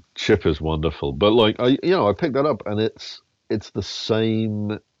 Chip is wonderful. But like, I picked that up, and it's the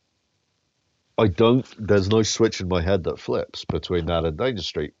same. There's no switch in my head that flips between that and Danger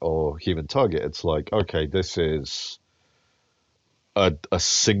Street or Human Target. It's like, okay, this is a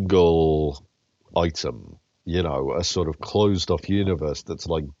single item, you know, a sort of closed off universe that's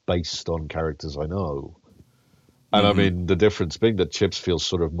like based on characters I know. And I mean, the difference being that Chips feels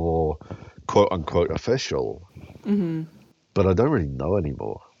sort of more quote unquote official, but I don't really know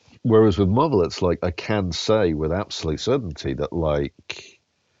anymore. Whereas with Marvel, it's like, I can say with absolute certainty that like,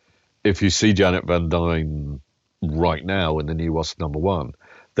 if you see Janet Van Dyne right now in the new Wasp #1,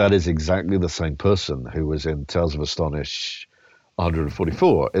 that is exactly the same person who was in Tales of Astonish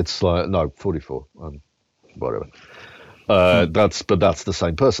 144. It's like, no, 44, whatever. That's the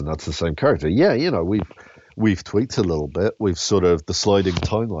same person. That's the same character. Yeah, you know, we've tweaked a little bit. We've sort of, the sliding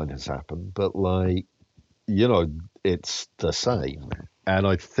timeline has happened, but like, you know, it's the same. And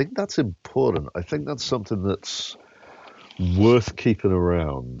I think that's important. I think that's something that's worth keeping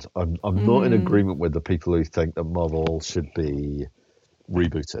around. I'm not in agreement with the people who think that Marvel should be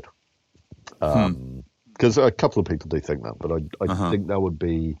rebooted. Because a couple of people do think that, but I think that would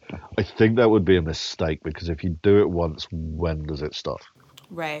be a mistake, because if you do it once, when does it stop?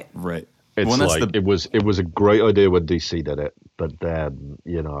 Right. It's like it was a great idea when DC did it, but then,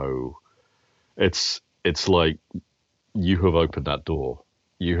 you know, it's like you have opened that door.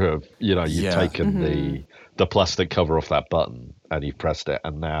 You have, you know, you've taken the plastic cover off that button and you've pressed it,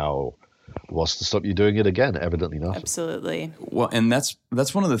 and now what's to stop you doing it again? Evidently nothing. Absolutely. Well, and that's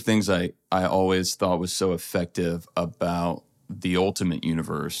one of the things I always thought was so effective about the Ultimate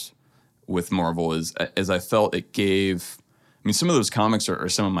Universe with Marvel is I felt it gave. I mean, some of those comics are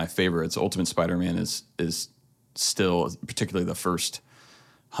some of my favorites. Ultimate Spider-Man is still, particularly the first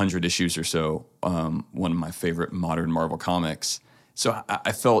 100 issues or so, one of my favorite modern Marvel comics. So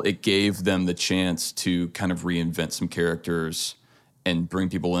I felt it gave them the chance to kind of reinvent some characters and bring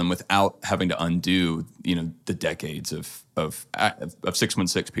people in without having to undo, you know, the decades of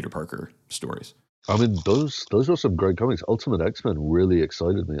 616 Peter Parker stories. I mean, those were some great comics. Ultimate X-Men really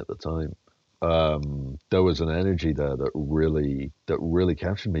excited me at the time. There was an energy there that really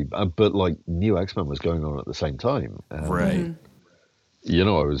captured me. But like, New X-Men was going on at the same time, right? You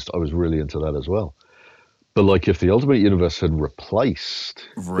know, I was really into that as well. But like, if the Ultimate Universe had replaced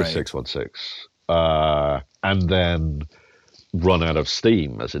the 616, and then run out of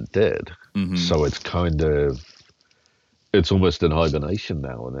steam as it did, so it's kind of, it's almost in hibernation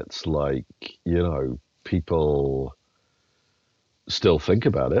now, and it's like, you know, people still think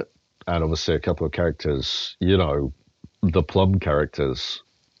about it, and obviously a couple of characters, you know, the Plum characters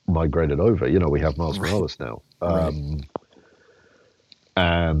migrated over. You know, we have Miles Morales now,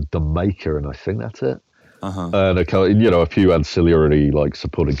 and the Maker, and I think that's it. And a few ancillary like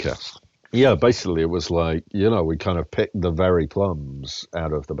supporting cast. Yeah, basically it was like, you know, we kind of picked the very plums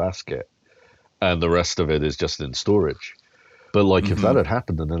out of the basket, and the rest of it is just in storage. But like, if that had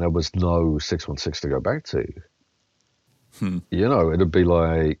happened and then there was no 616 to go back to, you know, it'd be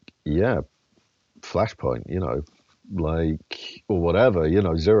like, yeah, Flashpoint, you know, like, or whatever,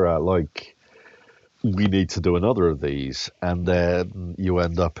 Zero Hour, like, we need to do another of these. And then you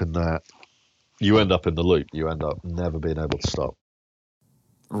end up in the loop. You end up never being able to stop.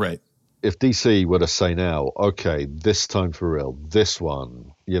 Right. If DC were to say now, okay, this time for real, this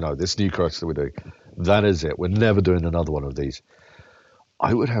one, this new character that we're doing, that is it. We're never doing another one of these.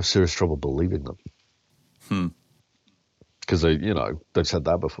 I would have serious trouble believing them. Because they've said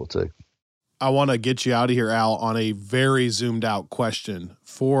that before too. I want to get you out of here, Al, on a very zoomed out question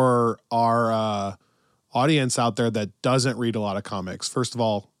for our audience out there that doesn't read a lot of comics. First of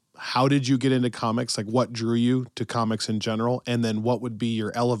all, how did you get into comics? Like, what drew you to comics in general? And then what would be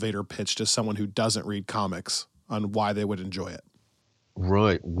your elevator pitch to someone who doesn't read comics on why they would enjoy it?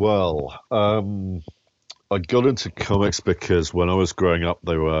 Right. Well, I got into comics because when I was growing up,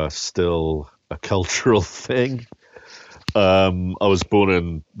 they were still a cultural thing. I was born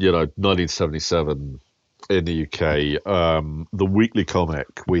in, 1977 in the UK. The weekly comic,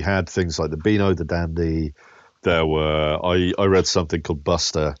 we had things like the Beano, the Dandy. There were, I read something called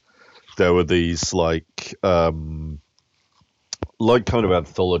Buster. There were these like kind of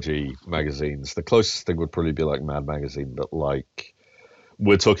anthology magazines. The closest thing would probably be like Mad Magazine, but like,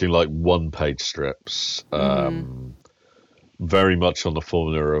 we're talking like one-page strips. Very much on the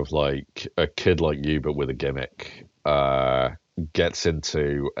formula of like a kid like you, but with a gimmick. Gets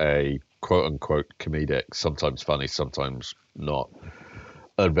into a quote-unquote comedic, sometimes funny, sometimes not,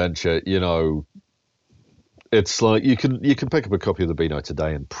 adventure. It's like you can pick up a copy of the Beano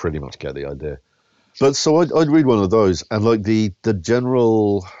today and pretty much get the idea. But so I'd read one of those, and like the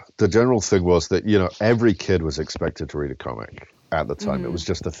general thing was that every kid was expected to read a comic at the time. It was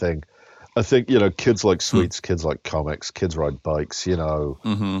just a thing. I think kids like sweets, kids like comics, kids ride bikes.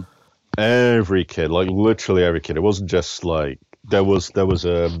 Every kid, like literally every kid. It wasn't just like there was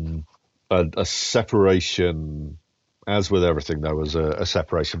a separation. As with everything, there was a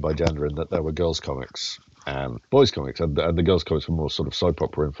separation by gender in that there were girls' comics and boys' comics, and the girls' comics were more sort of soap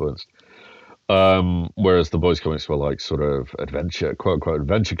opera influenced, whereas the boys' comics were like sort of adventure, quote unquote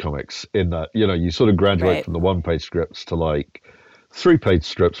adventure comics. In that you sort of graduate from the one-page strips to like 3-page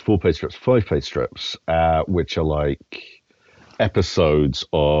strips, 4-page strips, 5-page strips, which are like episodes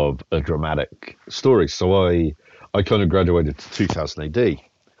of a dramatic story. So I kind of graduated to 2000 AD,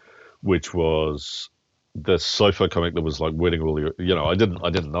 which was the sci-fi comic that was like winning all the, I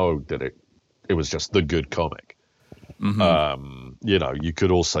didn't know that it was just the good comic. You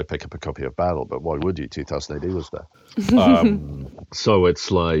could also pick up a copy of Battle, but why would you? 2000 AD was there. So it's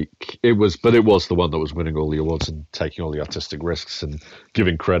like, it was the one that was winning all the awards and taking all the artistic risks and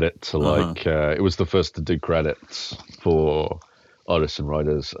giving credit to like, it was the first to do credits for artists and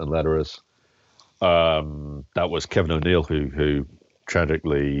writers and letterers. That was Kevin O'Neill, who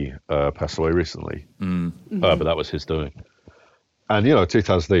tragically passed away recently. But that was his doing. And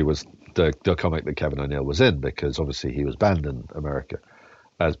 2000 AD was the comic that Kevin O'Neill was in, because obviously he was banned in America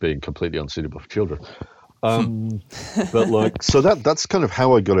as being completely unsuitable for children. But like, so that's kind of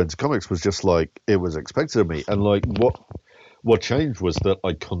how I got into comics, was just like, it was expected of me. And like, what changed was that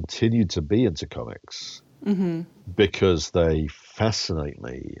I continued to be into comics because they fascinate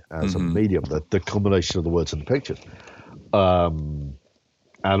me as a medium, the combination of the words and the pictures.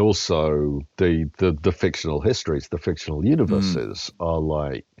 And also the fictional histories, the fictional universes are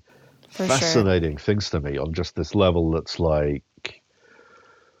like fascinating things to me on just this level that's like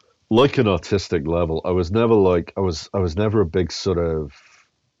an artistic level. I was never a big sort of,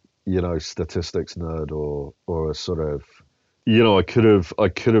 statistics nerd or a sort of, I could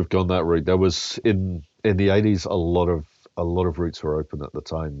have gone that route. There was in the 80s a lot of routes were open at the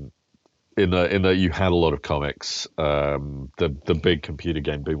time. In that you had a lot of comics, the big computer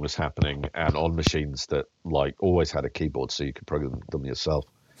game boom was happening, and on machines that like always had a keyboard, so you could program them yourself.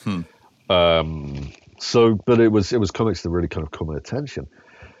 But it was comics that really kind of caught my attention,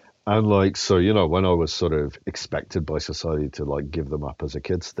 and like, so when I was sort of expected by society to like give them up as a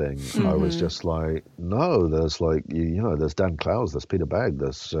kid's thing, I was just like, no, there's like there's Dan Clowes, there's Peter Bagge,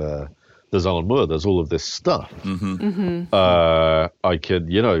 there's Alan Moore, there's all of this stuff. I could,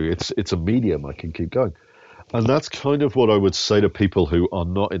 it's a medium, I can keep going. And that's kind of what I would say to people who are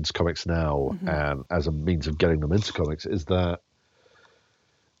not into comics now, and as a means of getting them into comics, is that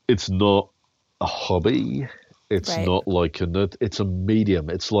it's not a hobby. It's not like it's a medium.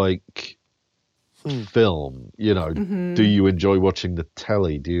 It's like film, Do you enjoy watching the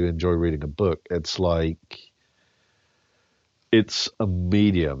telly? Do you enjoy reading a book? It's like, it's a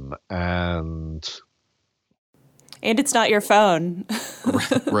medium, and it's not your phone.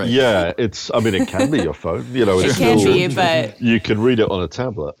 Yeah, it can be your phone. It can be, but you can read it on a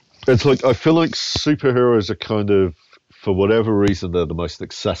tablet. it's like I feel like superheroes are kind of, for whatever reason, they're the most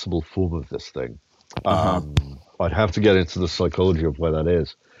accessible form of this thing. I'd have to get into the psychology of why that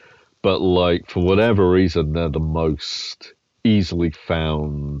is, but like for whatever reason, they're the most easily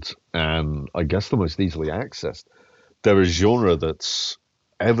found and I guess the most easily accessed. They're a genre that's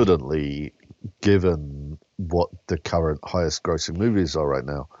evidently, given what the current highest grossing movies are right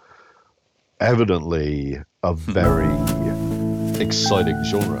now, evidently a very exciting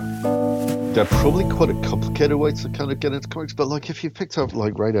genre. They're probably quite a complicated way to kind of get into comics, but like if you picked up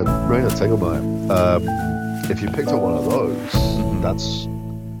like Raina Tegelmeier, if you picked up one of those, that's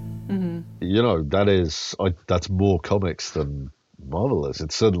you know, that's more comics than Marvel is.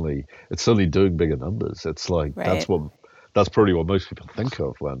 It's certainly doing bigger numbers. It's like that's probably what most people think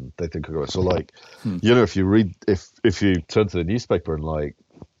of when they think of it. So like, you know, if you turn to the newspaper and like,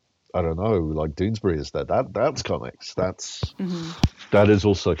 I don't know, like Doonesbury is that's comics. That is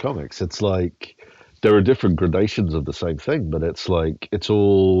also comics. It's like there are different gradations of the same thing, but it's like it's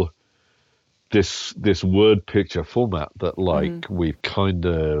all this word picture format that like we've kind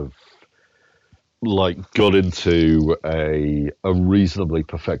of like got into a reasonably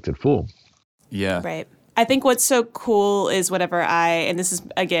perfected form. Yeah. Right. I think what's so cool is and this is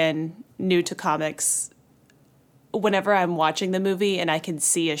again new to comics, whenever I'm watching the movie and I can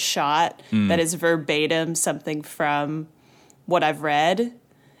see a shot that is verbatim something from what I've read,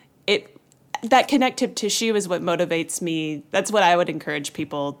 that connective tissue is what motivates me. That's what I would encourage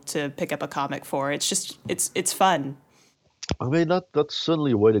people to pick up a comic for. It's just it's fun. I mean that's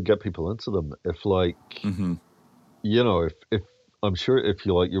certainly a way to get people into them. If like you know, if I'm sure if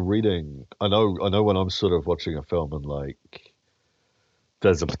you're reading, I know when I'm sort of watching a film and like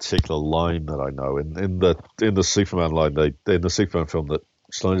there's a particular line that I know in the Superman line, in the Superman film that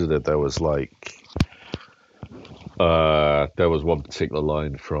Snyder did, there was one particular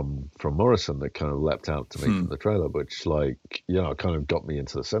line from Morrison that kind of leapt out to me from the trailer, which like, you know, kind of got me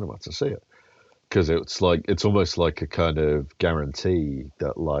into the cinema to see it. Because it's almost like a kind of guarantee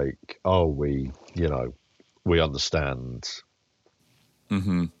that like, oh, we understand.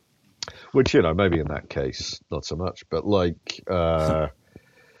 Which, you know, maybe in that case, not so much, but like,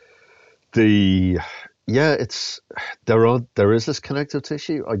 there is this connective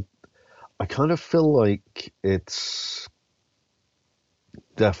tissue. I kind of feel like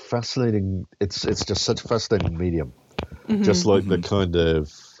they're fascinating. It's just such a fascinating medium. Just like the kind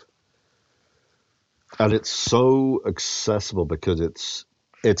of, and it's so accessible because it's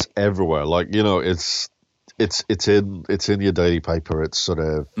everywhere. Like, you know, it's in your daily paper. It's sort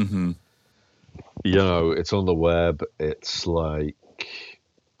of, you know, it's on the web. It's like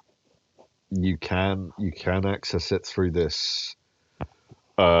you can access it through this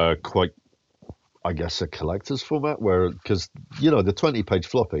quite, I guess, a collector's format because, you know, the 20-page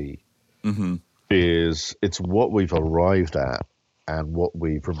floppy it's what we've arrived at and what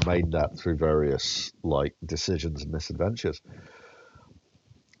we've remained at through various like decisions and misadventures.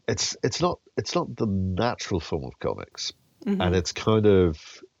 It's not the natural form of comics, and it's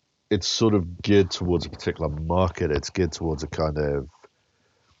sort of geared towards a particular market. It's geared towards a kind of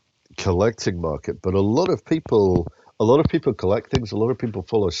collecting market, but a lot of people collect things. A lot of people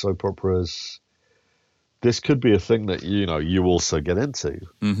follow soap operas. This could be a thing that, you know, you also get into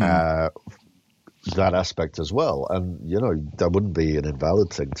that aspect as well. And, you know, that wouldn't be an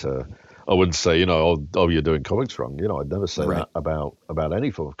invalid thing I wouldn't say, you know, oh, you're doing comics wrong. You know, I'd never say that about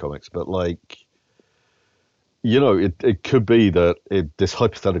any form of comics. But like, you know, it could be that this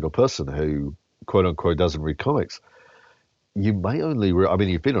hypothetical person who quote unquote doesn't read comics, you may only I mean,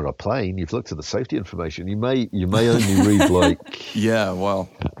 you've been on a plane, you've looked at the safety information. You may only read like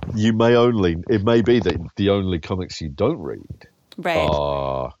it may be that the only comics you don't read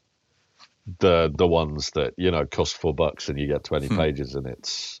are the ones that, you know, cost $4 and you get 20 pages and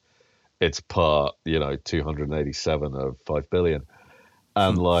it's part, you know, 287 of 5 billion.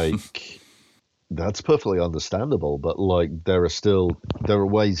 And like that's perfectly understandable, but like there are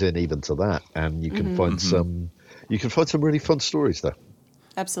ways in even to that, and you can find some really fun stories there.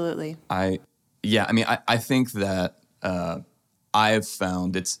 Absolutely. I think that I have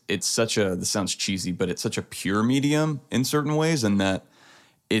found it's such a, this sounds cheesy, but it's such a pure medium in certain ways, and that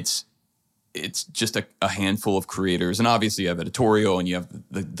it's just a handful of creators. And obviously you have editorial and you have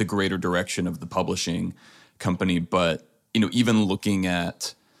the greater direction of the publishing company. But, you know, even looking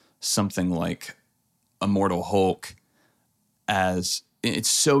at something like Immortal Hulk, as it's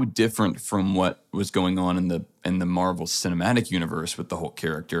so different from what was going on in the Marvel Cinematic Universe with the Hulk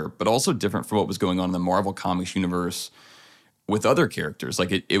character, but also different from what was going on in the Marvel Comics universe with other characters.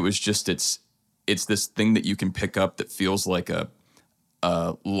 Like it was just, it's this thing that you can pick up that feels like a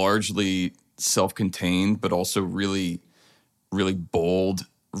largely self-contained, but also really, really bold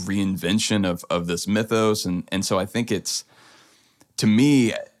reinvention of this mythos. And so I think it's, to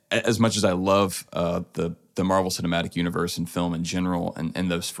me, as much as I love the Marvel Cinematic Universe and film in general and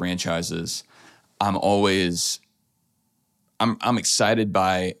those franchises, I'm excited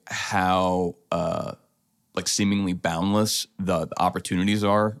by how like seemingly boundless the opportunities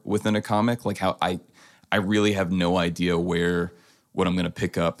are within a comic. Like how I really have no idea where what I'm going to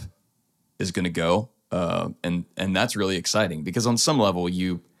pick up is going to go. And that's really exciting because on some level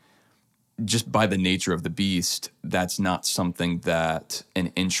you, just by the nature of the beast, that's not something that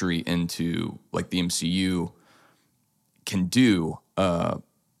an entry into like the MCU can do,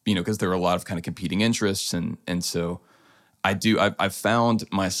 because there are a lot of kind of competing interests. And so I've found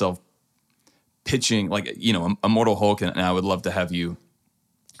myself pitching like, Immortal Hulk, and I would love to have you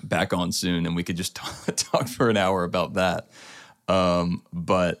back on soon and we could just talk for an hour about that.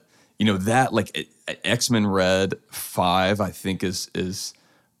 But that like X-Men Red 5, I think is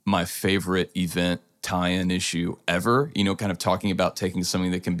my favorite event tie-in issue ever, kind of talking about taking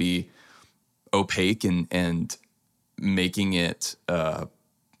something that can be opaque and making it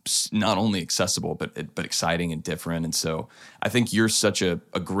not only accessible, but exciting and different. And so I think you're such a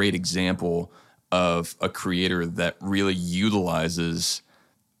great example of a creator that really utilizes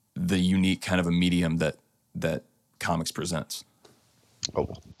the unique kind of a medium that comics presents. Oh,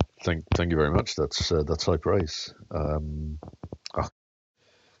 thank you very much. That's high praise.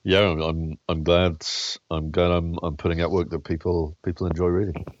 Yeah, I'm glad I'm putting out work that people enjoy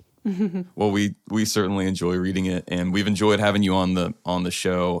reading. Well, we certainly enjoy reading it, and we've enjoyed having you on the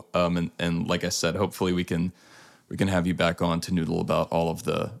show. And like I said, hopefully we can have you back on to noodle about all of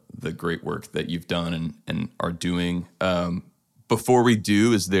the great work that you've done and are doing. Before we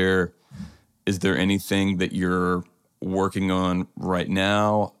do, is there anything that you're working on right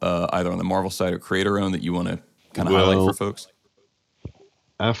now, either on the Marvel side or creator owned, that you want to kind of highlight for folks?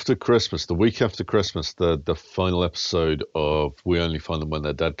 After Christmas, the week after Christmas, the final episode of We Only Find Them When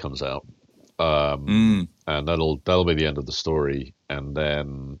They're Dead comes out, and that'll be the end of the story, and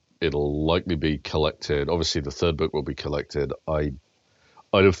then it'll likely be collected. Obviously, the third book will be collected. I'd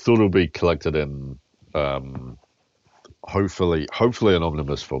have thought it'll be collected in hopefully an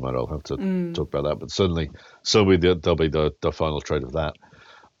omnibus format. I'll have to talk about that, but certainly there'll be the final trade of that.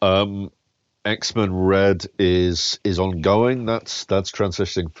 X-Men Red is ongoing. That's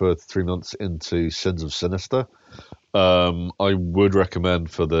transitioning for 3 months into Sins of Sinister. I would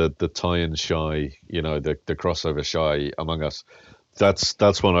recommend for the tie-in Shy, the crossover Shy Among Us.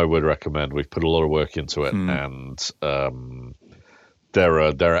 That's one I would recommend. We've put a lot of work into it, and there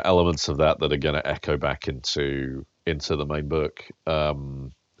are elements of that are going to echo back into the main book.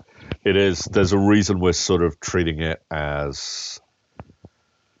 There's a reason we're sort of treating it as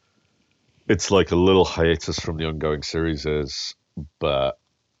it's like a little hiatus from the ongoing series but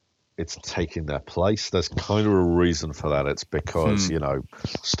it's taking their place. There's kind of a reason for that. It's because,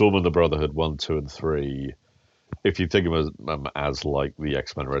 Storm and the Brotherhood 1, 2, and 3, if you think of them as like the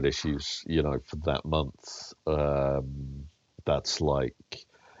X-Men Red issues, for that month, that's like,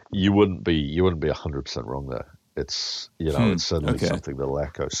 you wouldn't be 100% wrong there. It's, it's certainly something that'll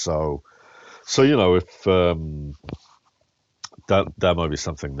echo. So, if, that might be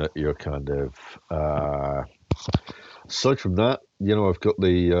something that you're kind of aside from that, I've got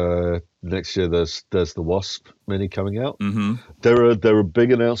the next year there's the Wasp mini coming out. Mm-hmm. There are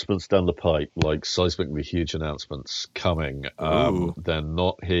big announcements down the pipe, like seismically huge announcements coming. They're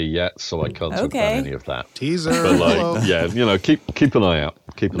not here yet, so I can't talk about any of that. Teaser. But keep an eye out.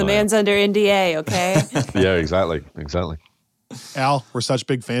 The man's under NDA, okay? Yeah, exactly. Al, we're such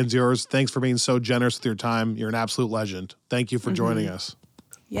big fans of yours. Thanks for being so generous with your time. You're an absolute legend. Thank you for joining us.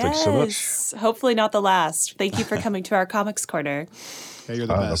 Yes. Thanks so much. Hopefully not the last. Thank you for coming to our Comics Corner. Yeah, you're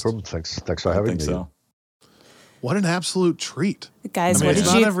the best. No problem. Thanks for having me. So. What an absolute treat. Guys, what did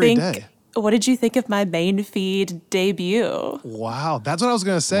you think? What did you think of my main feed debut? Wow, that's what I was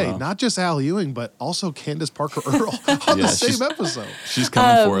going to say. Wow. Not just Al Ewing, but also Candace Parker Earl on the same episode. She's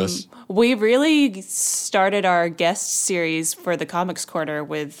coming for us. We really started our guest series for the Comics Corner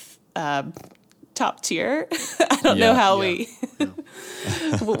with top tier. I don't know how we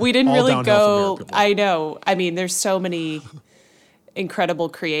didn't all really go. I know. I mean, there's so many incredible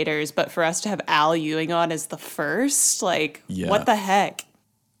creators, but for us to have Al Ewing on as the first, what the heck?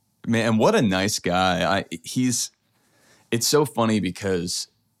 Man, what a nice guy. It's so funny because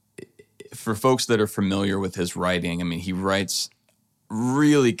for folks that are familiar with his writing, I mean, he writes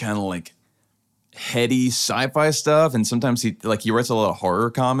really kind of like heady sci-fi stuff, and sometimes he writes a lot of horror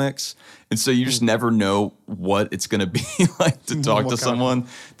comics, and so you just never know what it's going to be like to talk to someone.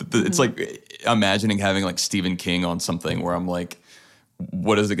 It's like imagining having like Stephen King on something where I'm like,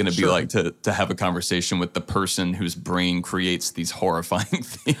 what is it going to be like to have a conversation with the person whose brain creates these horrifying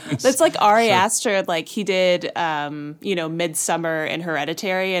things? That's like Ari Aster, like he did, Midsummer and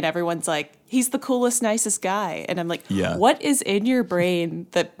Hereditary, and everyone's like, he's the coolest, nicest guy. And I'm like, what is in your brain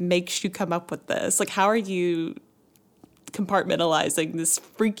that makes you come up with this? Like, how are you compartmentalizing this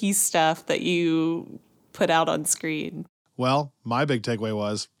freaky stuff that you put out on screen? Well, my big takeaway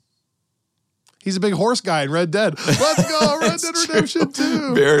was, he's a big horse guy in Red Dead. Let's go, Red Dead Redemption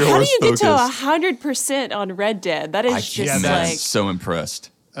 2. Very How do horse you get focused. to 100% on Red Dead? That is just like... so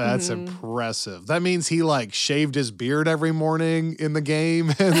impressed. That's impressive. That means he like shaved his beard every morning in the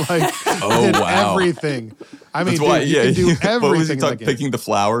game and like did everything. I mean, why, you can do everything. What was he in the game. picking the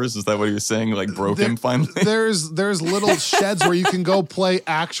flowers? Is that what he was saying? Like broke him finally? There's little sheds where you can go play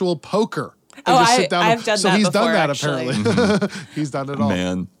actual poker. And just sit down I've done so that he's before, done that actually. apparently. He's done it all.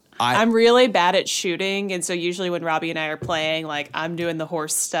 Man. I'm really bad at shooting, and so usually when Robbie and I are playing, like I'm doing the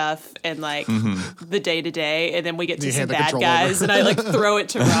horse stuff and like the day-to-day, and then we get to some bad guys, and I like throw it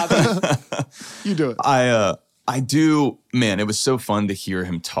to Robbie. You do it. I do, man, it was so fun to hear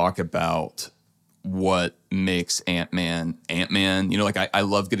him talk about what makes Ant-Man Ant-Man. You know, like I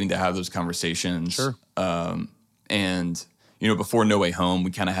love getting to have those conversations. Sure. And, you know, before No Way Home, we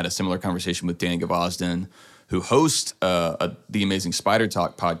kind of had a similar conversation with Dan Gvozden, who hosts the Amazing Spider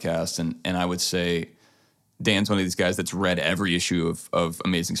Talk podcast. And I would say Dan's one of these guys that's read every issue of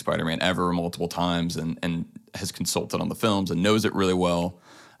Amazing Spider-Man ever multiple times and has consulted on the films and knows it really well.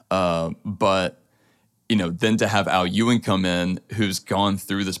 But, you know, then to have Al Ewing come in, who's gone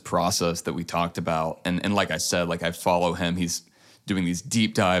through this process that we talked about. And like I said, like I follow him. He's doing these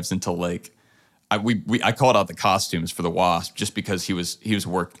deep dives into like, I called out the costumes for the Wasp just because he was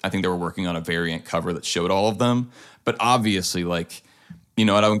I think they were working on a variant cover that showed all of them. But obviously, like, you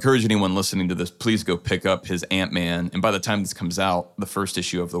know, and I would encourage anyone listening to this, please go pick up his Ant-Man. And by the time this comes out, the first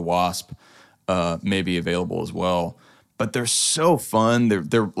issue of the Wasp may be available as well. But they're so fun.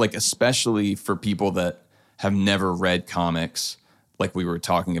 They're like, especially for people that have never read comics, like we were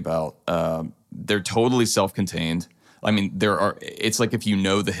talking about. They're totally self-contained. I mean, it's like if you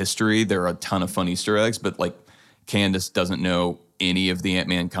know the history, there are a ton of fun Easter eggs, but like Candace doesn't know any of the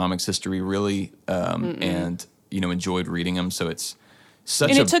Ant-Man comics history really, and, you know, enjoyed reading them. So it's such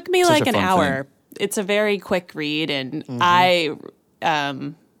it took me like an hour. thing. It's a very quick read, and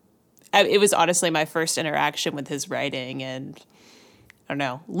it was honestly my first interaction with his writing, and I don't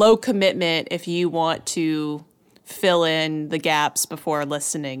know, low commitment if you want to fill in the gaps before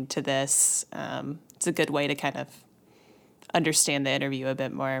listening to this. It's a good way to kind of understand the interview a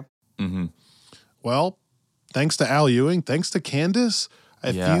bit more. Mm-hmm. Well, thanks to Al Ewing. Thanks to Candace.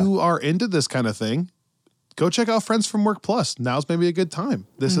 If you are into this kind of thing, go check out Friends from Work Plus. Now's maybe a good time.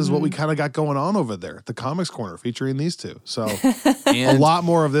 This is what we kind of got going on over there. The Comics Corner featuring these two. So a lot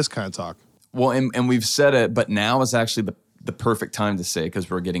more of this kind of talk. Well, and we've said it, but now is actually the perfect time to say, because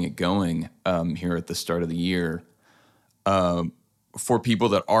we're getting it going here at the start of the year. For people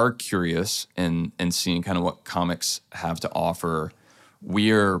that are curious and seeing kind of what comics have to offer,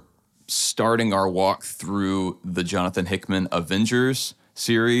 we are starting our walk through the Jonathan Hickman Avengers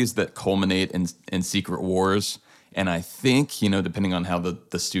series that culminate in Secret Wars. And I think, you know, depending on how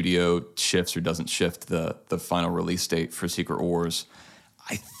the studio shifts or doesn't shift the final release date for Secret Wars,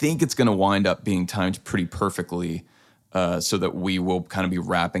 I think it's going to wind up being timed pretty perfectly so that we will kind of be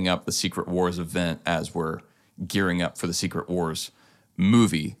wrapping up the Secret Wars event as we're gearing up for the Secret Wars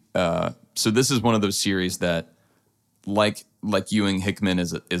movie. So this is one of those series that, like Ewing, Hickman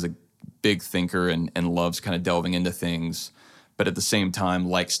is a big thinker and loves kind of delving into things, but at the same time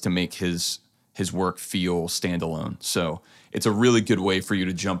likes to make his work feel standalone. So it's a really good way for you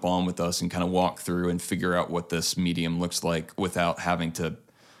to jump on with us and kind of walk through and figure out what this medium looks like without having to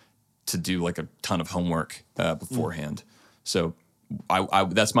do like a ton of homework beforehand. So I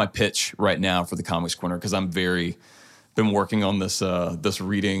that's my pitch right now for the Comics Corner, because I'm been working on this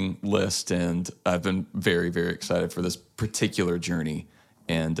reading list, and I've been very, very excited for this particular journey,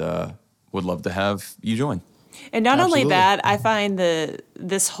 and would love to have you join. And not only that, I find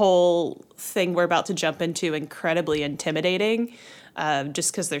this whole thing we're about to jump into incredibly intimidating,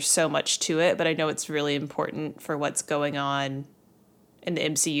 just because there's so much to it. But I know it's really important for what's going on in the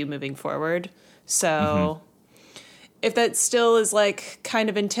MCU moving forward. So if that still is like kind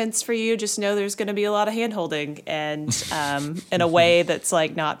of intense for you, just know there's going to be a lot of hand-holding, and in a way that's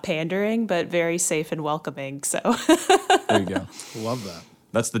like not pandering, but very safe and welcoming. So there you go. Love that.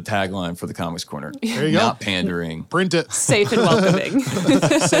 That's the tagline for the Comics Corner. There you go. Not pandering. Print it. Safe and welcoming.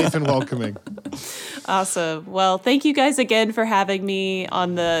 Safe and welcoming. Awesome. Well, thank you guys again for having me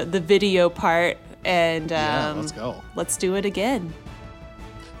on the video part. And let's go. Let's do it again.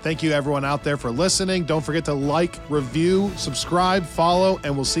 Thank you, everyone out there, for listening. Don't forget to like, review, subscribe, follow,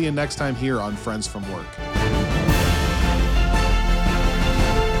 and we'll see you next time here on Friends from Work.